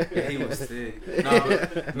my god, yeah, he was thick.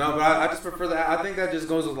 No, but I just prefer that. I think that just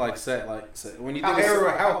goes with like set. When you think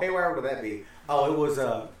How haywire would that be? Oh, it was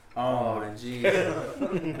oh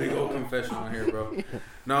jeez, big old confession on here, bro.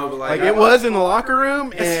 No, but Like it was in the locker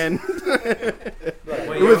room, and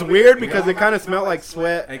it was weird because it kind of smelled like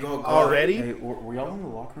sweat Hey, go already. Hey, were y'all in the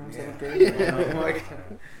locker room?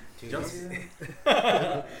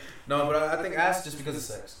 Yeah. No, but I think ass just because of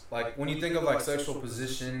sex. Like when you think of like sexual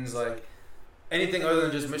positions, like anything other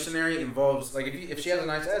than just missionary involves like if she has a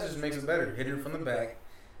nice ass, it just makes it better. Hit her from the back,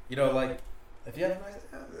 you know, like if you have a nice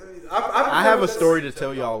ass. I have a story to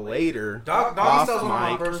tell y'all later. Doggy off style's one of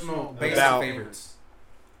my mic personal basic about- favorites.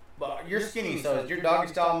 But you're skinny, so is your doggy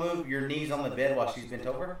style move your knees on the bed while she's bent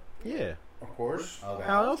over? Yeah. Of course. Okay.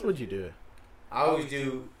 How else would you do it? I always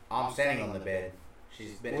do. I'm standing on the bed.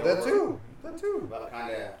 She's bent over. That too. But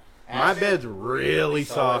kind of. My bed's really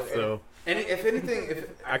So soft if- though. And if anything, if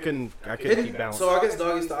I couldn't keep balance. so, I guess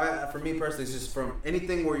doggy style for me personally is just from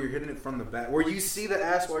anything where you're hitting it from the back, where you see the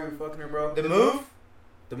ass while you're fucking her, bro. The move.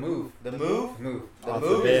 The move. The move. Move. The Off the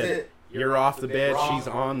move bed. is it. You're off the bed. Wrong. She's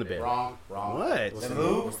on the bed. Wrong. What? What's The the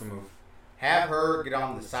move? move? What's the move? Have her get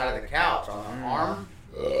on the side of the couch on the arm.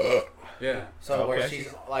 Yeah. So where Okay.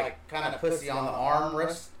 she's like kind of pussy on the arm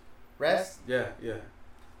rest. Yeah.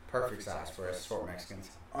 Perfect size for us short Mexicans.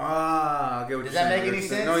 Ah, I get what Does you're that saying. make any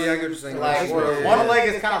sense? No, yeah, I get what you're saying. Like where Yeah. one leg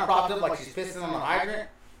is kind of propped up like she's pissing on the hydrant.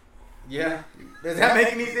 Yeah. Does that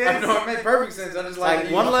make any sense? No, it made perfect sense. I just Like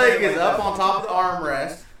you one know, leg like is up that. on top of the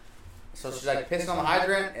armrest, so she's like pissing on the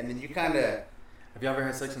hydrant, and then you kind of. Have you ever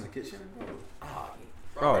had sex in the kitchen?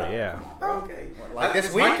 Oh yeah. Okay. Like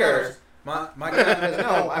this week or My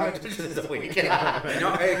no? I haven't touched this week. Can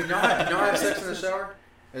y'all have sex in the shower?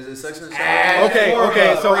 Is it sex in the shower? Okay, more of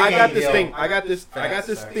okay. a So I got this free thing. deal. I got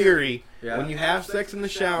this theory. Yeah. When you have sex in the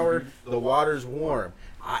shower, the water's warm.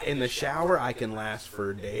 In the shower, I can last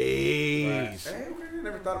for days. Hey, okay, I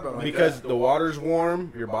never thought about it like Because that. the water's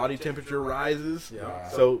warm, your body temperature rises. Yeah.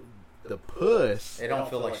 So the puss It don't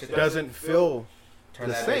feel like shit. doesn't feel. Turn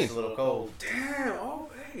the that same. bitch a little cold. Damn. Oh,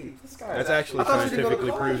 hey, this guy. That's actually I thought you didn't go to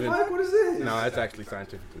scientifically college, proven. Mike. What is this? No, that's actually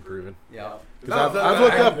scientifically proven. Yeah. Because No, I've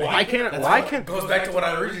looked up why can't goes back to what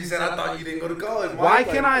I originally said. I thought you didn't go to college. why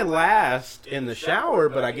can I last in the shower,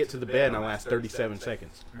 but I get to the bed and I last 37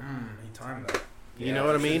 seconds? He timed that. You know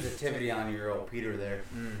what I mean? Sensitivity on your old Peter there.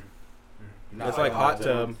 Not It's like hot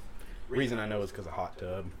tub. Reason I know is because of hot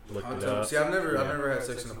tub. Looked Hot it tub. up. See, I've never had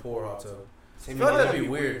sex in a pool or hot tub. I feel like that'd be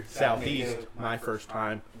weird. Southeast, my first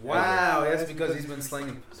time. Wow, that's because he's been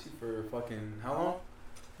slinging pussy for fucking how long?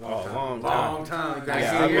 Oh, long time. Long time.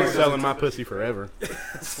 Yeah, I've been selling my pussy forever.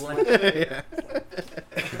 Yeah.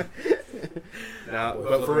 Now,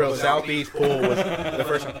 but for real, Southeast pool was the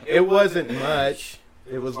first time. It wasn't much.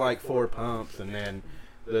 It was like 4 pumps, and then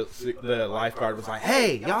the lifeguard was like,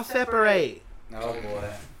 "Hey, y'all separate." Oh boy.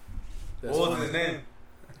 That's What was funny. his name?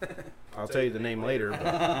 I'll tell you the name later. But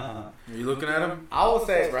Are you looking at him? I will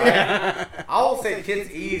say right. I will say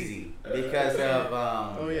kids easy because of.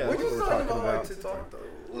 oh yeah, What that's you what we're talking talking about? about. To talk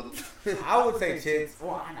though. I would say tits.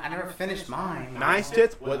 Well, I never finished mine. Nice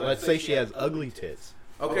tits. Well, let's say she has ugly tits.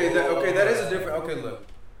 Okay, that is a different. Okay, look.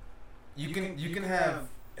 You can have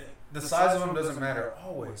the size of them doesn't matter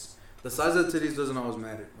always. The size of the titties doesn't always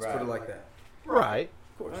matter. Let's put it like that. Right.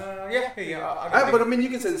 Of course. Yeah. But I mean, you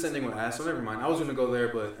can say the same thing with ass. So never mind. I was gonna go there,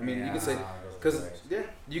 but I mean, you can say because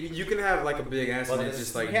you can have like a big ass and it's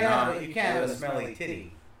just like you can't nah. have a smelly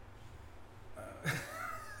titty.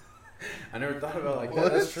 I never thought about it like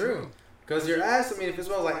that. That's true. Because your ass, I mean, if it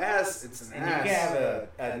smells like ass, it's an And ass. you can't have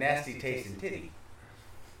a nasty tasting titty.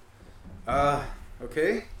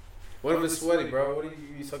 Okay. What if it's sweaty, bro? What are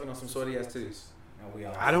you sucking on some sweaty ass titties?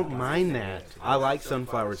 I don't mind that. I like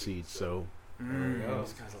sunflower seeds, so.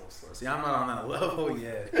 This guy's a little slow. See, I'm not on that level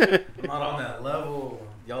yet. I'm not on that level.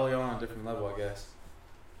 Y'all on a different level, I guess.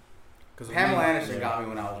 Pamela Anderson got me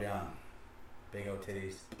when I was young. Big old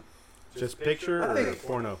titties. Just picture I or think-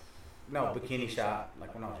 porno? No, bikini shot,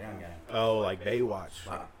 like when I was young, gang. Oh, like Baywatch.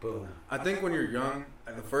 Like, boom. I think when you're young,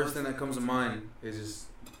 the first thing that comes to mind is just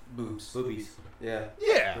Boobs. Boobies. Yeah.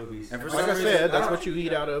 Yeah. Boobies. And for Like some I reason, said, that's don't- what you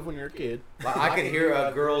eat out of when you're a kid. Like, I can hear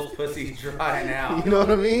a girl's pussy dry now. You know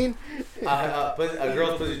what I mean? A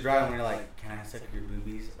girl's pussy dry when you're like, can I suck your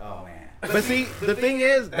boobies? Oh man. But see, the thing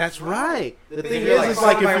is, that's right. The thing You're is, like, it's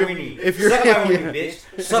like suck my if weenie. you're Suck my weenie,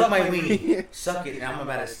 bitch. Suck my weenie. Suck it, and I'm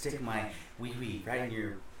about to stick my wee wee right in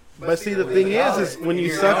your. But see, the thing is when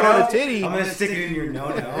you suck on a titty, I'm gonna stick it in your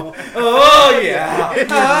no-no. Oh yeah.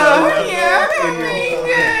 Oh yeah.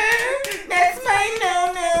 That's my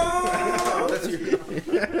no-no. That's your.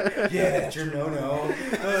 Yeah, that's your no-no.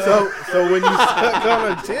 so when you suck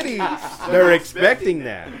on a titty, they're expecting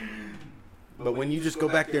that. But when you just go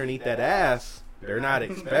back there and eat that ass, they're not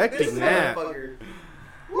expecting that.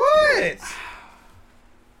 What?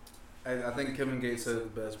 I think Kevin Gates said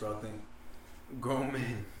it the best, bro. I think grown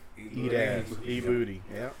men Eat ass, eat booty.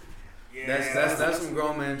 Yeah. That's some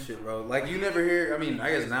grown man shit, bro. Like you never hear. I mean,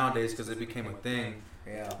 I guess nowadays because it became a thing.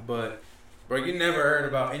 Yeah. But bro, you never heard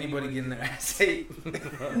about anybody getting their ass ate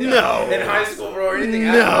No. in high school, bro, or anything. No.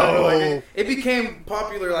 after that, bro. Like, it became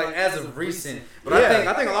popular like as of recent. But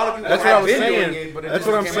Yeah. I think a lot of people That's what have I was been saying. doing it. But it That's just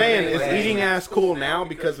what I'm became a saying. thing, Is like- eating ass cool now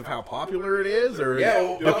because of how popular it is, or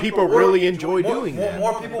Yeah, do people really enjoy more, doing more, that?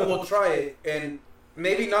 More people will try it, and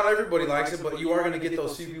maybe not everybody likes it, but you are gonna get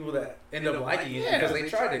those few people that end up liking it because they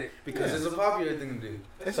tried it because it's a popular thing to do.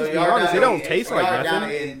 Let's So just be y'all honest, down it don't in- taste so like y'all down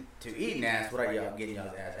nothing. into eating ass. What are y'all getting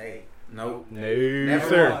y'all's ass ate? Nope. No, Never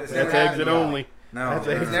sir. once. It's That's never happened exit to y'all. only. No. That's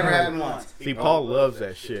It's exit never only. happened once. See, Paul loves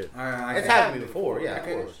that shit. It's happened to me before. Yeah, of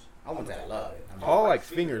course. I wouldn't say I love it. Paul likes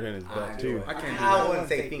fingers in his butt too. I can't do I that. wouldn't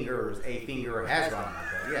say fingers. A finger has gone in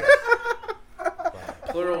my butt.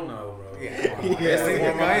 Yeah. Plural, no, bro. Yeah.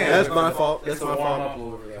 Yeah. That's my fault. That's my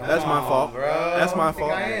fault. That's my fault. Bro. That's my I think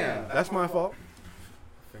fault. I am. That's my fault.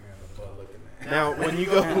 Finger in the butt looking at. Now,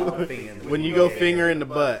 when you go finger in the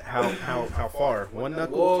butt, how far? One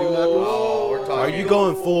knuckle, two knuckles? Oh, we're talking. Are you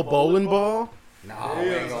going full bowling ball? No, we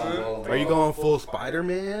ain't going bowling. Are you going full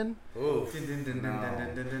Spider-Man? Ooh. We're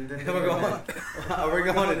going.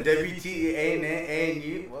 We're going to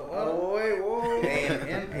WTA&U. Oh, wait, whoa.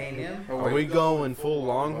 A&M. Are we going full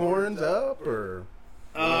Longhorns up or?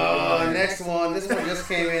 Next one. This one just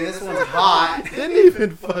came in. This one's hot. Didn't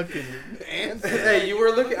even fucking answer. Hey, you were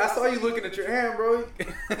looking. I saw you looking at your hand, bro.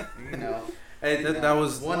 You know. Hey, that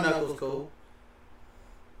was One knuckle's cool.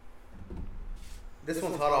 This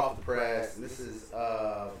one's hot off the press. This is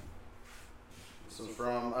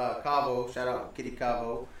from Cabo. Shout out Kitty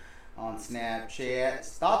Cabo on Snapchat.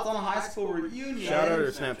 Thoughts on a high school reunion? Shout out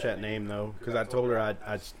her Snapchat name though, because I told her I'd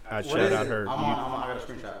What shout is out it? her. I got a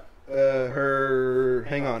screenshot. Her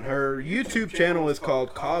YouTube channel is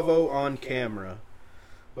called Cavo on Camera,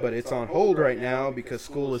 but it's on hold right now because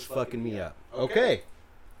school is fucking me up. Okay,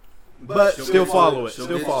 but still follow it.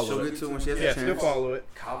 Still follow She'll it. get to it when she has a Yeah, chance. still follow it.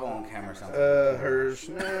 Cabo on camera sounds. Her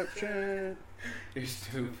Snapchat. You're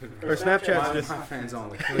stupid. Her Snapchat's my, just my fans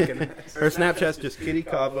only. Looking at her Snapchat's just Kitty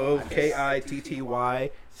Cavo,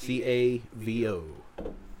 KITTYCAVO.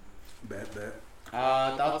 bet.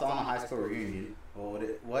 Thoughts on a high school reunion?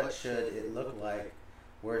 What should it look like?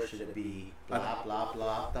 Where should it be? Blah blah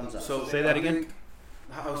blah. Thumbs up. So Say that again?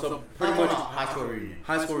 So pretty Thoughts on much a high school reunion.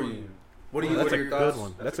 high school reunion. What That's are a your good thoughts?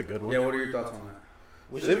 one. That's a good one. Yeah, what are your thoughts on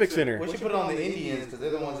that? Civic Center. We should put it on the Indians because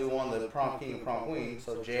they're the ones who won the prom king and prom queen.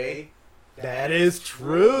 So Jay. That is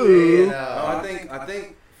true. And, I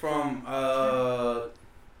think from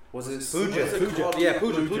was it Puja. what's it called? Yeah,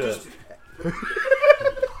 Puja. Puja's.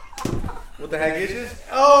 What the heck is this?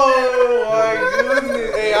 Oh my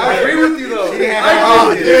goodness! Hey, I agree with you though. Yeah.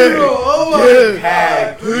 I agree with you, Dude. bro. Oh my Dude,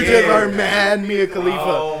 Heck Pujas yeah. are mad Mia Khalifa.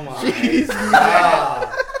 Oh my She's God.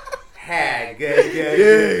 Heck, good.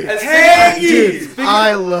 Dude. As Hey, speaking-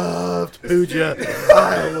 I loved Puja.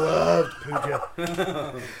 I loved Puja.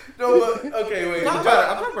 No, but, okay, wait. I'm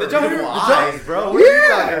Did y'all hear? beautiful eyes, bro. What are you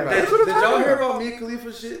talking about? Did y'all hear about Mia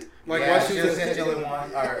Khalifa shit? Like Yeah, why she was the only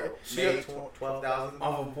one. Or She- made 12,000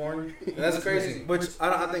 off of porn? That's crazy. Which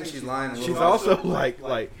I think she's lying. A little She's bit. also like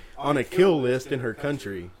on a kill list in her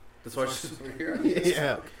country. That's why she's over here.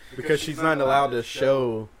 Yeah, because she's not allowed to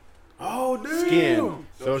show Oh, dude. skin.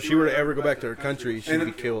 So if she were to ever go back to her country, she'd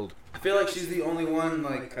be killed. I feel like she's the only one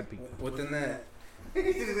like I'd be- within that.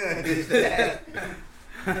 that.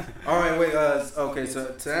 All right, wait. Okay, so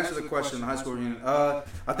to answer the question, the high school reunion. I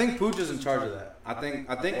think Pooja's in charge of that. I think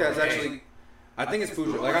that's actually. I think it's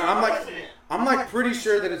Pooja. Like I'm like pretty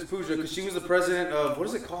sure that it's Pooja because she was the president of what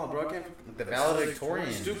is it called, bro? I can't. The valedictorian.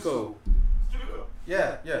 Stuco.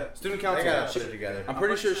 Yeah. Student They council. gotta put it together. I'm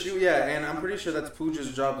pretty sure and I'm pretty sure that's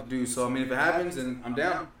Pooja's job to do. So I mean, if it happens, then I'm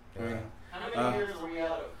down. I mean, How many years were you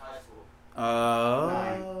out of high school?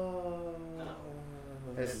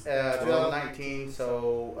 It's 2019,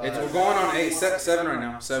 so We're going on 7 right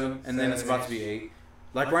now, 7, and then it's about to be 8.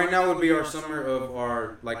 Like right now would be our summer of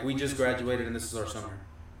our like we just graduated and this is our summer,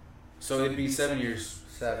 so it'd be 7 years.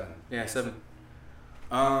 7. Yeah, 7.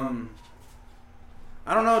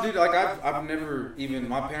 I don't know, dude. Like I've never even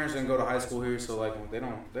my parents didn't go to high school here, so like they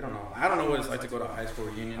don't know. I don't know what it's like to go to a high school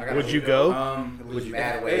reunion. Would you go? Would you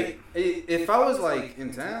mad away? If I was like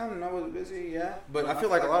in town and I was busy, yeah. But I feel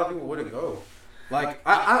like a lot of people wouldn't go. Like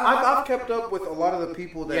I've kept up with a lot of the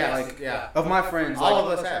people that of my friends. All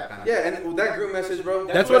of us have. Kind of. Yeah, and that group message, bro.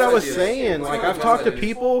 That's what I was saying. Like I've talked to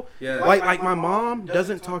people. Yeah. Like my mom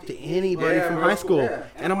doesn't talk to anybody from high school,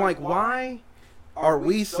 and I'm like, why are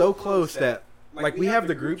we so close that like we have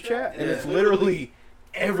the group chat and it's literally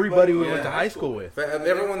everybody we went to high school with.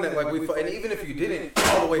 Everyone that like and even if you didn't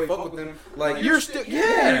all the way fuck with them, like you're still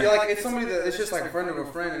you're like it's somebody that it's just like a friend of a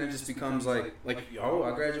friend, and it just becomes like oh,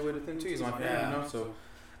 I graduated with him too. He's my friend, you know. So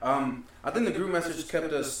I think the group message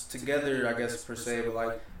kept us together, I guess per se. But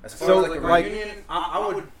like as far as like a reunion, I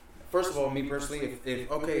would first of all, me personally, if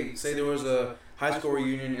okay, say there was a high school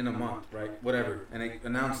reunion in a month, right, whatever, and they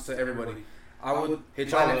announced to everybody. I would hit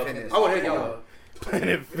y'all up. I would hit y'all up.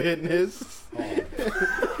 Planet Fitness.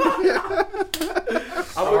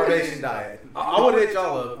 Starvation diet. I would hit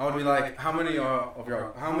y'all up. I would be like, how many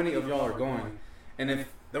of y'all are going? And if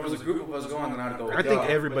there was a group of us going, then I'd go. I think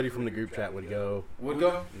everybody from the group chat would go. Would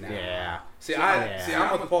go? Nah. Yeah. See,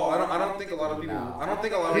 I'm with Paul. I don't think a lot of people. I don't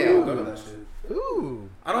think a lot of people would go to that shit. Ooh.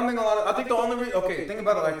 I think the only reason. Okay, think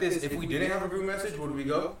about it like this: if we didn't have a group message, would we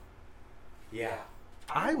go? Yeah.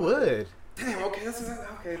 I would. Damn. Okay,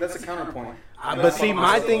 that's a counterpoint. But see,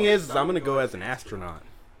 my thing is I'm gonna go as an astronaut.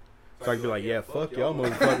 So I can be like, yeah, fuck y'all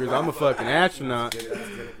motherfuckers. I'm a fucking astronaut.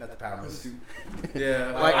 That's power move.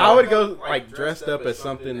 Yeah. Like I would go like dressed up as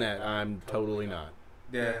something that I'm totally not.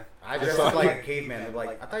 Yeah. I dressed up like a caveman. They're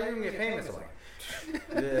like, I thought you were gonna get famous. I'm like,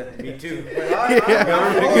 yeah, me too. The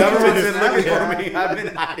government's been looking for me. I've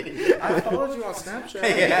been hiding. I followed you on Snapchat.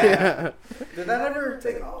 Yeah. Did that ever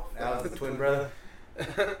take off? That was the twin brother.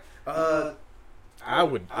 I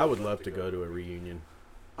would love to go to a reunion.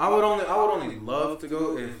 I would only love to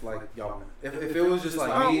go if like y'all went. If it was just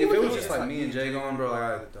like me, if it was just like me and Jay going, bro, like, I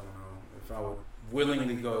don't know if I would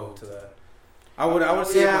willingly go to that. I would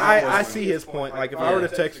say. Yeah, I see his point. Like if I were to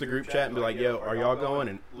text the group chat and be like, "Yo, are y'all going?"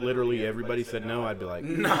 and literally everybody said no, I'd be like,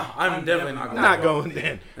 "No, I'm definitely not going." Not going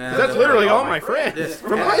then. That's literally all my friends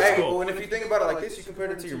from high school. And if you think about it like this, you compared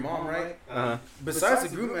it to your mom, right? Besides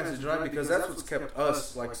the group message, right? Because that's what's kept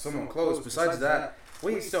us like somewhat close. Besides that.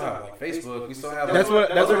 We still have like Facebook. We still have. That's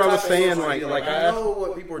what I was saying. Like I know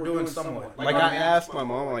what people are doing somewhat. Like I asked my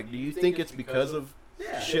mom, like, do you think it's because of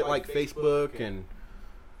shit like Facebook and?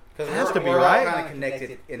 Because it has to be right. Kind of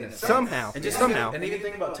connected in a somehow. And just somehow. And even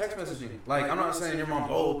think about text messaging. Like I'm not saying your mom's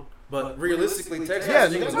old, but realistically, text Yeah,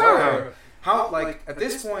 messaging is hard. How like at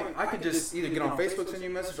this point, I could just either get on Facebook, send you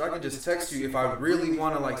a message, or I could just text you if I really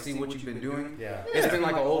want to like see what you've been doing. Yeah. It's been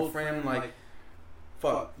like an old friend. Like,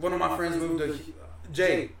 fuck. One of my friends moved to.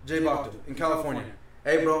 Jay Bachta in California.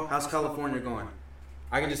 Hey, bro, how's California going?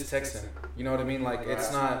 I can just text him. You know what I mean? Like,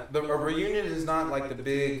 it's not a reunion is not like the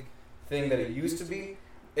big thing that it used to be.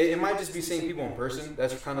 It might just be seeing people in person.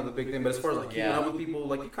 That's kind of the big thing. But as far as like keeping up with people,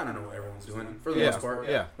 like you kind of know what everyone's doing for the most part.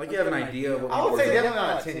 Yeah. Like you have an idea of what I would say definitely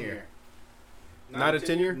not a 10-year. Not a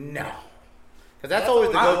 10-year? No. Because that's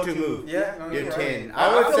always the go-to move. Yeah. You're 10. Right.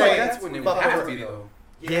 I would say that's when it would have to be though.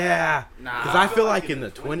 Yeah, because I feel like at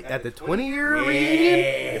the 20-year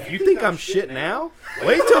reunion, if you think I'm shit now,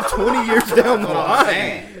 wait till 20 years down the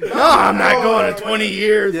line. No, I'm not going to 20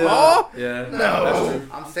 years, Paul. Yeah, no.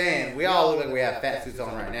 I'm saying we all look like we have fat suits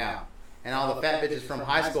on right now, and all the fat bitches from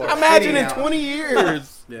high school. Imagine in 20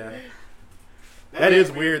 years. Yeah, that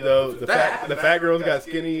is weird though. The fat girls got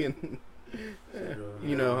skinny, and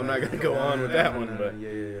you know I'm not gonna go on with that one, but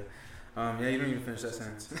yeah. Yeah, you don't even finish that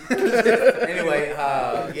sentence. Anyway,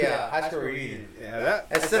 high school reunion. Yeah,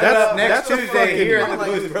 let's set it up next Tuesday here at the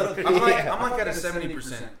Blues Brothers. I'm like at a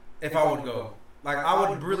 70% if I would go. Like I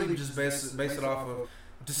would really just base it off of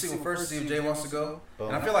to see if Jay wants to go,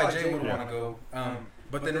 and I feel like Jay would want to go.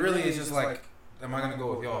 But then really it's just like, am I gonna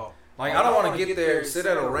go with y'all? Like I don't want to get there, sit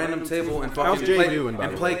at a random table and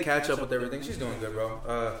fucking play catch up with everything. She's doing good,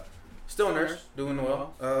 bro. Still a nurse, doing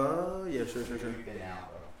well. Yeah, sure.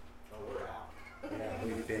 Yeah,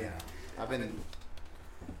 we've been. I've been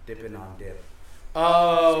dipping on dip.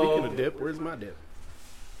 Speaking of dip, where's my dip?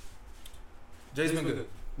 Jay's been good.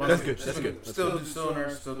 That's good. Still a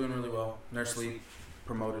nurse, still doing really well. Nurse lead,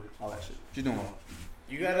 promoted, all that shit. She's doing well.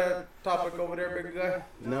 You got a topic over there, big guy?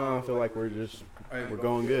 No, I feel like we're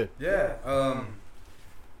going good. Yeah.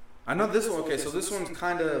 I know this one. Okay, so this one's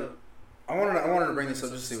kind of. I wanted to bring this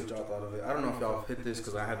up just to see what y'all thought of it. I don't know if y'all hit this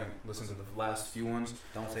because I haven't listened to the last few ones.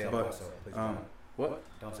 Don't say El But, Paso. Please don't. What?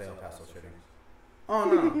 Don't say El Paso shooting. Oh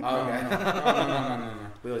no. Oh, okay. No.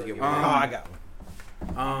 We always get Oh, one. I got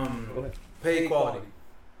one. Um, pay equality.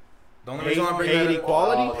 The only reason I bring Paid that up,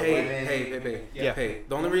 equality? pay. Yeah. Pay.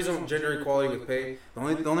 The only reason gender equality with pay. The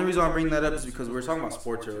only reason I bring that up is because we were talking about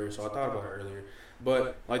sports earlier, so I thought about it earlier.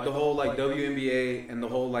 But like the whole like WNBA and the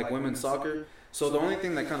whole like women's soccer. So the only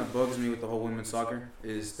thing that kind of bugs me with the whole women's soccer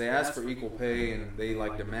is they ask for equal pay and they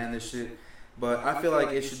like demand this shit. But I feel like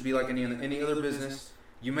it should be like any other business.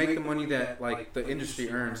 You make the money that like the industry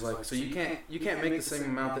earns, like so you can't make the same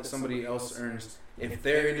amount that somebody else earns if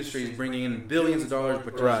their industry is bringing in billions of dollars,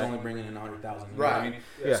 but they're Right. only bringing in 100,000. You know Right. what I mean?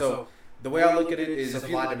 Yeah. So the way I look at it is if you,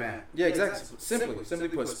 Supply demand. yeah, exactly. Simply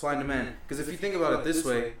put, supply and demand. Because if you think about it this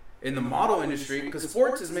way, in the model industry, because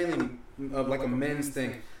sports is mainly like a men's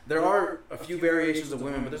thing. There are a few variations of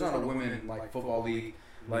women, but there's not a women like football league.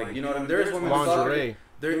 Like you know what I mean? There is women Lingerie.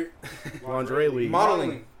 There, Lingerie league.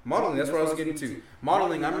 modeling. That's what I was getting to.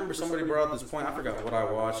 Modeling. I remember somebody brought up this point. I forgot what I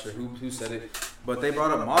watched or who said it, but they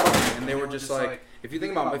brought up modeling, and they were just like, if you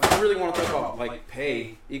think about, if you really want to talk about like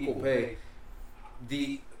pay, equal pay,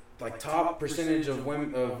 the like top percentage of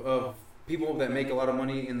women of people that make a lot of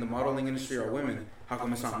money in the modeling industry are women. How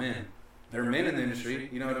come it's not men? There are men in the industry.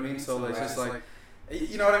 You know what I mean? So it's just like,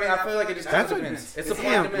 you know what I mean? I feel like it just kind of depends. It's supply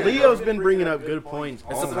and Damn, demand. Leo's been bringing up good points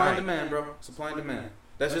It's all supply and night. demand, bro. Supply and demand.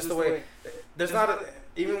 That's just the way. There's not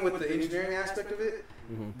even with the engineering aspect of it.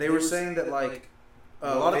 Mhm. They were saying that like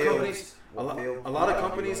a lot of companies, a lot of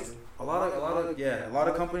companies, a lot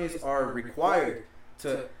of companies are required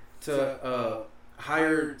to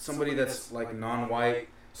hire somebody that's like non-white,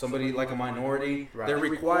 somebody like a minority. Right. They're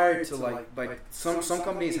required to like some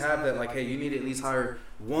companies have that like, hey, you need to at least hire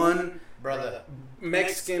one Brother.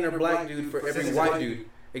 Mexican or black dude for every white dude.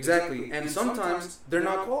 Exactly, and sometimes they're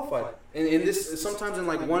not qualified. And in this, sometimes in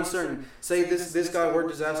like one certain, say this guy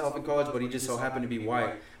worked his ass off in college, but he just so happened to be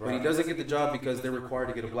white, but he doesn't get the job because they're required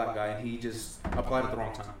to get a black guy, and he just applied at the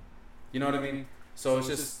wrong time. You know what I mean? So it's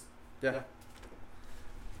just, yeah.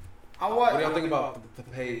 What do y'all think about the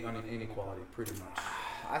pay inequality? Pretty much.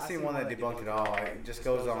 I seen one that debunked it all. It just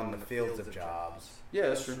goes on the fields of jobs Yeah,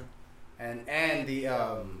 that's true. and the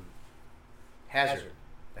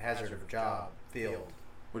hazard of job field.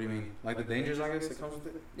 What do you mean? Like the dangers, I guess, that comes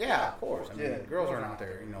with it. Yeah, of course. I mean, girls aren't out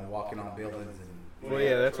there, walking on buildings and. Well,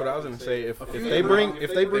 yeah, that's what I was gonna say. If they bring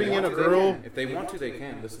in a girl, If they want to, they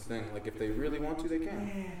can. That's the thing. Like if they really want to, they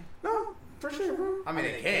can. No, for sure, bro. I mean,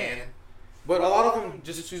 they can. But a lot of them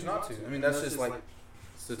just choose not to. I mean, that's just like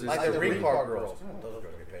Like the ring car girls. Those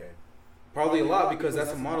girls get paid. probably a lot because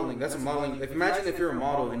that's a modeling. That's a modeling. Imagine if you're a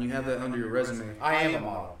model and you have that under your resume. I am a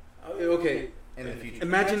model Okay. in the future.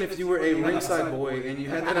 Imagine if you were a ringside boy and you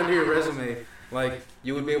had that under your resume. Like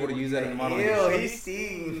you would be able to use that in the modeling. Ew, he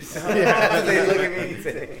stings. That's what they look at me and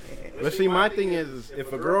say. but see, my thing is,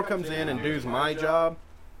 if a girl comes in and does my job,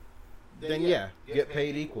 then yeah, get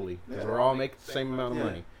paid equally because we're all making the same amount of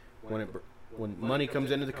money. When money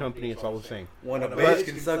comes into the company, it's all the same. When a bitch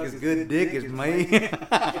can suck his good dick, is me.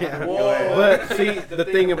 But see, the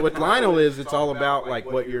thing with Lionel is it's all about like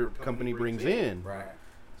what your company brings in. Right.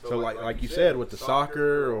 So like you said with the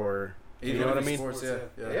soccer or you know what I mean? Sports, yeah.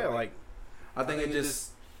 Yeah, like I think it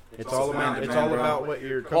just it's all about what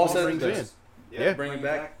your Paul company says brings in. this. Yeah. Bring it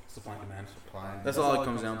back. Supply and demand. That's all it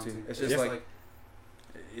comes down to. It's just like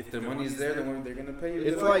if the money's there, then they're gonna pay you.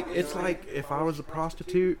 It's like if I was a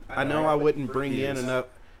prostitute, I know I wouldn't bring in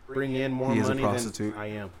more He is a money prostitute. than I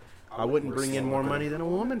am. I wouldn't bring in more money than a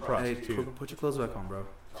woman Hey, prostitute. put your clothes back on, bro.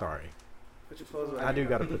 Sorry, Put your clothes back I do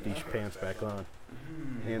got to put these pants back on,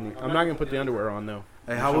 and I'm not gonna put the underwear on though.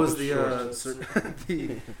 Hey, how was the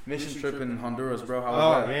the mission trip in Honduras, bro? How was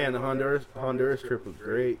Oh that? man, the Honduras trip was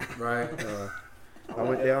great. Right. I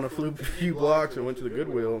went down a few blocks and went to the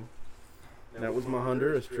Goodwill. That was my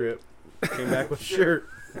Honduras trip. Came back with a shirt.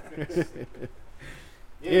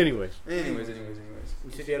 Anyways, Anyways.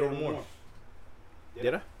 You said you had one more.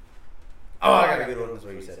 did I? Oh, I got a good one. That's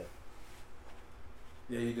what you said.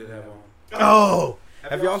 Yeah, you did have one. Oh,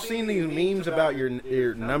 have y'all seen these memes about your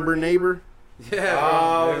number neighbor? Yeah.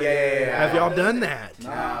 Oh, yeah. Have y'all done that?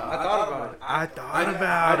 Nah, I thought about it. I thought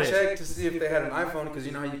about I it. checked to see if they had an iPhone because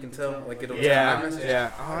you know how you can tell, like it'll Yeah, iMessage.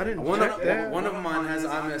 yeah. Oh, I didn't One check that. of mine has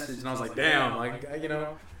iMessage, and I was like, damn, like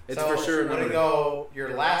it's So, for sure. Would it go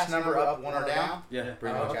your last number up, one or down? Yeah, Oh,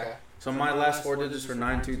 pretty much. okay. So my last 4 digits are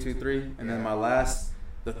 9223, and then my last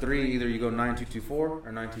the 3 either you go 9224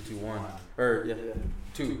 or 9221 or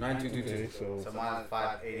 9222. Okay, So mine is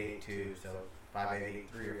 5882, so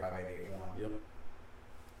 5883 or 5881. Yep.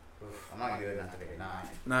 I'm not gonna do it until like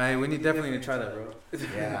 9. Nah, we definitely need to try that, bro.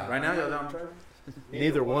 Yeah. Right now, y'all down to try it?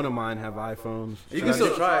 Neither one of mine have iPhones. You can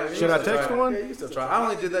still try it. Should I text one? Yeah, you can still try. I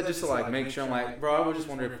only did that just to like make sure. I'm like, bro, I would just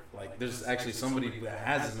wonder if like there's actually somebody that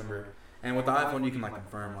has his number. And with the iPhone, you can like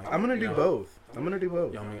confirm. Like, I'm gonna do both. I'm gonna do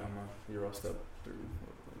both. Yeah, I'm a Euro step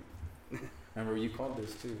through. Remember, you called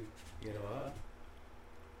this too. You know what?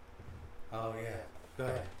 Oh yeah. Go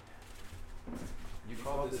ahead. You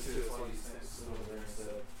called this too. That's why you sent us over there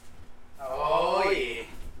instead. Oh yeah.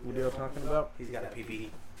 What are you talking about? He's got a PP.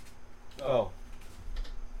 Oh.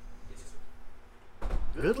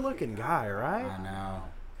 Good looking guy, right? I know.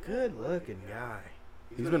 Good looking guy.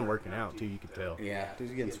 He's been working out too, you can tell. Yeah.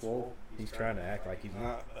 Dude's getting swole. He's trying to act like he's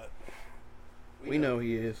not, but we know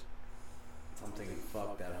he is. I'm thinking,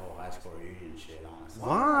 fuck that whole high school reunion shit, honestly.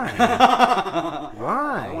 Why? I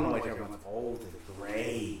Why? want to wait till everyone's old and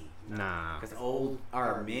gray. Nah. Because old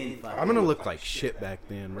are men. I'm gonna look like shit back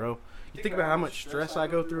then, bro. You think about how much stress I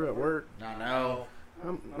go through at work? I know.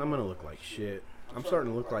 I'm gonna look like shit. I'm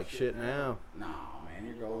starting to look like shit now. No, man,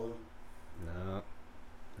 you're golden. Nah,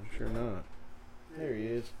 I'm sure not. There he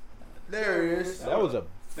is. There he is. That was a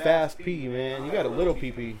fast pee, man. You got a little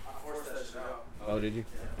pee pee. I forced that shit out. Oh, did you?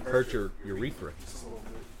 Hurt your urethra.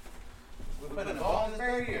 We're putting a ball in the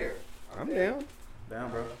very here. I'm down. Down,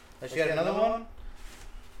 bro. Has she got another one?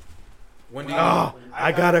 When do you? Oh,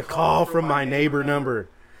 I got a call from my neighbor number.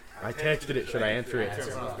 I texted it. Should I answer it?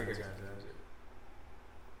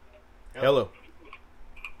 Hello.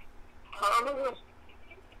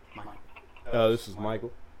 Oh, this is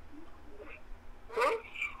Michael.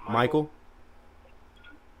 Michael?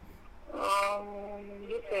 Just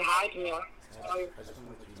say hi to me.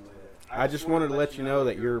 I just wanted to let you know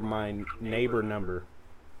that you're my neighbor number.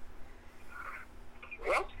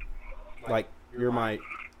 What? Like, you're my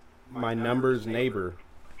number's neighbor.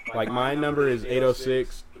 Like, my number is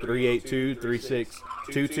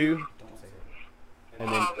 806-382-3622. And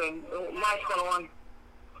then, Okay, my 21.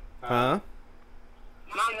 huh?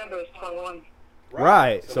 My number is 21.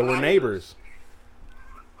 Right, so we're neighbors.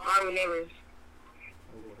 Our neighbors.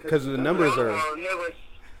 Because the numbers are, Our neighbors.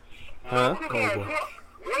 huh? Okay, Oh, boy.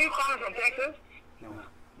 where are you calling from, Texas?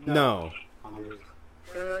 No.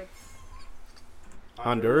 Really?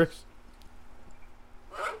 Honduras?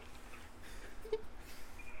 Huh?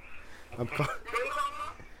 I'm Where are you calling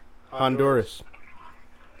from? Honduras.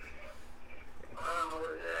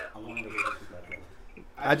 Where is that?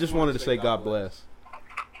 I just wanted to say God bless.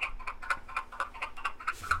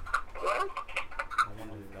 What?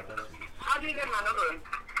 How do you get my number?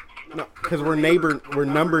 No, because we're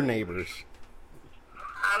number neighbors.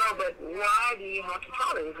 I know, but why do you have to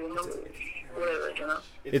call it if you know whatever, you know?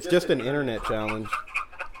 It's just an internet challenge.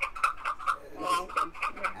 Well,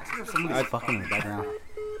 Somebody's fucking in the background.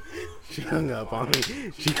 She hung up on me.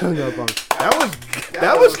 She hung up on me.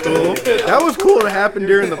 That was cool. That was cool to happen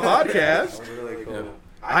during the podcast. Really cool.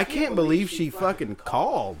 I can't believe she fucking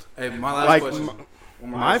called. Hey, my last Like, question.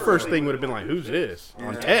 my first thing would have been like, "Who's this?"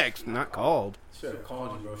 On text, not called. She should have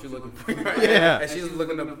called you, bro. She's looking for you. Yeah. And she's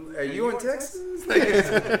looking up. Are you in Texas?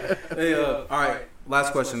 Hey, all right.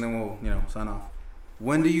 Last question, then we'll sign off.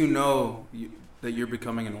 When do you know that you're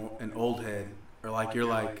becoming an old head, or like you're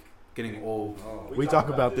like getting old? We talk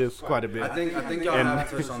about this quite a bit. I think y'all And- have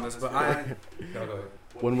touched on this, but I. Go ahead.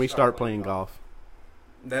 When we start playing golf.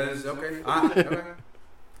 That is okay. Okay.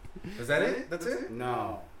 Is that it? That's it?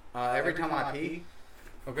 No. Every time I pee,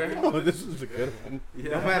 Okay. Oh, this is a good one.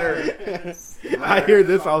 no matter I hear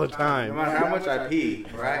this all the no time. matter how much I pee,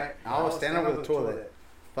 right? I will stand over the toilet,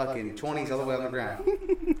 fucking 20s all the way on the ground,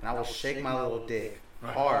 and I will shake my little dick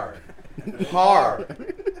hard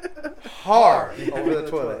over the You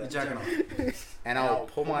toilet, jacking off. and I will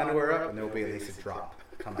pull my underwear up, and there will be at least a drop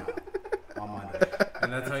come out on my underwear.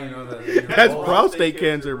 And that's how you know that. You're That's old. prostate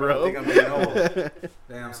cancer, I bro. think I'm getting old.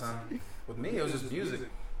 Damn, son. With me, it was just music.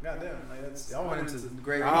 Goddamn, like that's y'all went into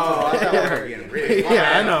great. Oh, I thought we were getting rich. My Yeah, I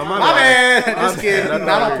bad. know. My My bad. I'm Just kidding. bad.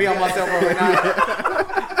 I don't pee on myself every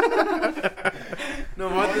night. No,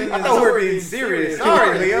 my thing is. I thought we were being serious.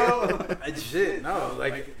 Sorry, Leo. Shit, no.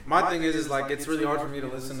 Like my thing is like it's really hard for me to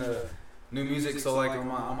listen to new music. So like on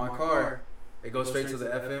my car, it goes straight to the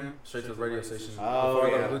FM, straight to the radio station. Oh, Before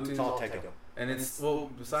I yeah. go to It's Bluetooth. all techno. And it's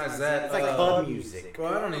besides that, It's like club music. Bro,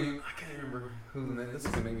 I can't even remember who. This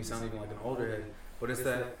is gonna make me sound even like an older head. But it's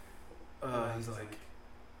that. He's like,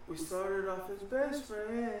 we started off as best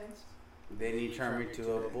friends. Then you turn me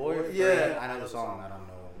to a boyfriend. Yeah. I know the song. I don't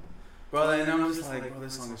know. Bro, and I'm just like, bro,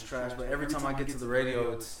 this song is trash. But every time I get to the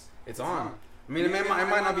radio, it's on. I mean, it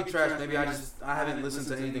might not be trash. Maybe I haven't listened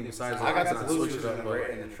to anything besides. I got that, the and I switched Bluetooth it up,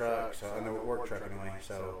 in but- the truck, so in the work truck anyway.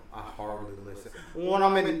 So I hardly listen. When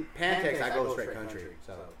I'm in Pantex, I go straight country.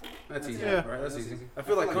 So That's easy. Yeah. Right, that's easy. I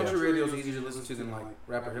feel like country radio is easier to listen to than like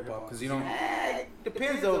rap or hip hop because you don't.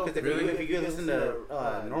 depends though, because if you listen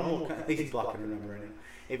to normal, he's blocking the number.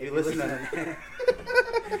 If you listen to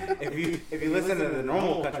if you listen to the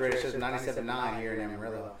normal country radio, it's just 97.9 here in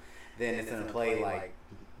Amarillo, then it's gonna play like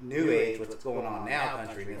new age, what's going on now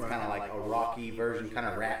country. And it's kind of like a rocky version, kind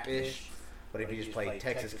of rap-ish. But if you just play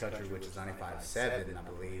Texas country, which is 95.7, I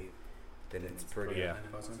believe, then it's pretty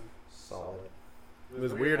solid. It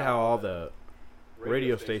was weird how all the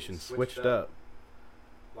radio stations switched up.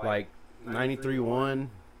 Like 93.1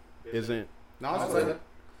 isn't. No, it's good.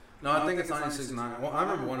 No, I think it's 96.9. Well, I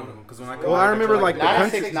remember one of them because when I Well, I remember like the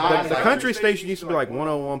country, 96.9 the country station used to be like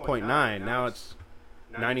 101.9. Now it's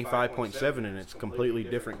 95.7, and it's completely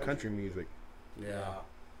different country music. Yeah.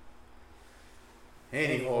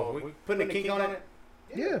 Anyhow, we putting a kink on it?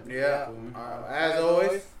 Yeah. Yeah. As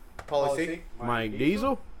always, policy. Mike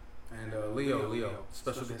Diesel. And Leo,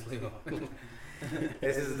 special guest Leo.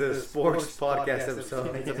 This is the sports podcast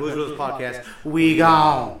episode. It's a Bourgeois podcast. We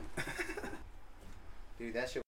gone. Dude, that shit.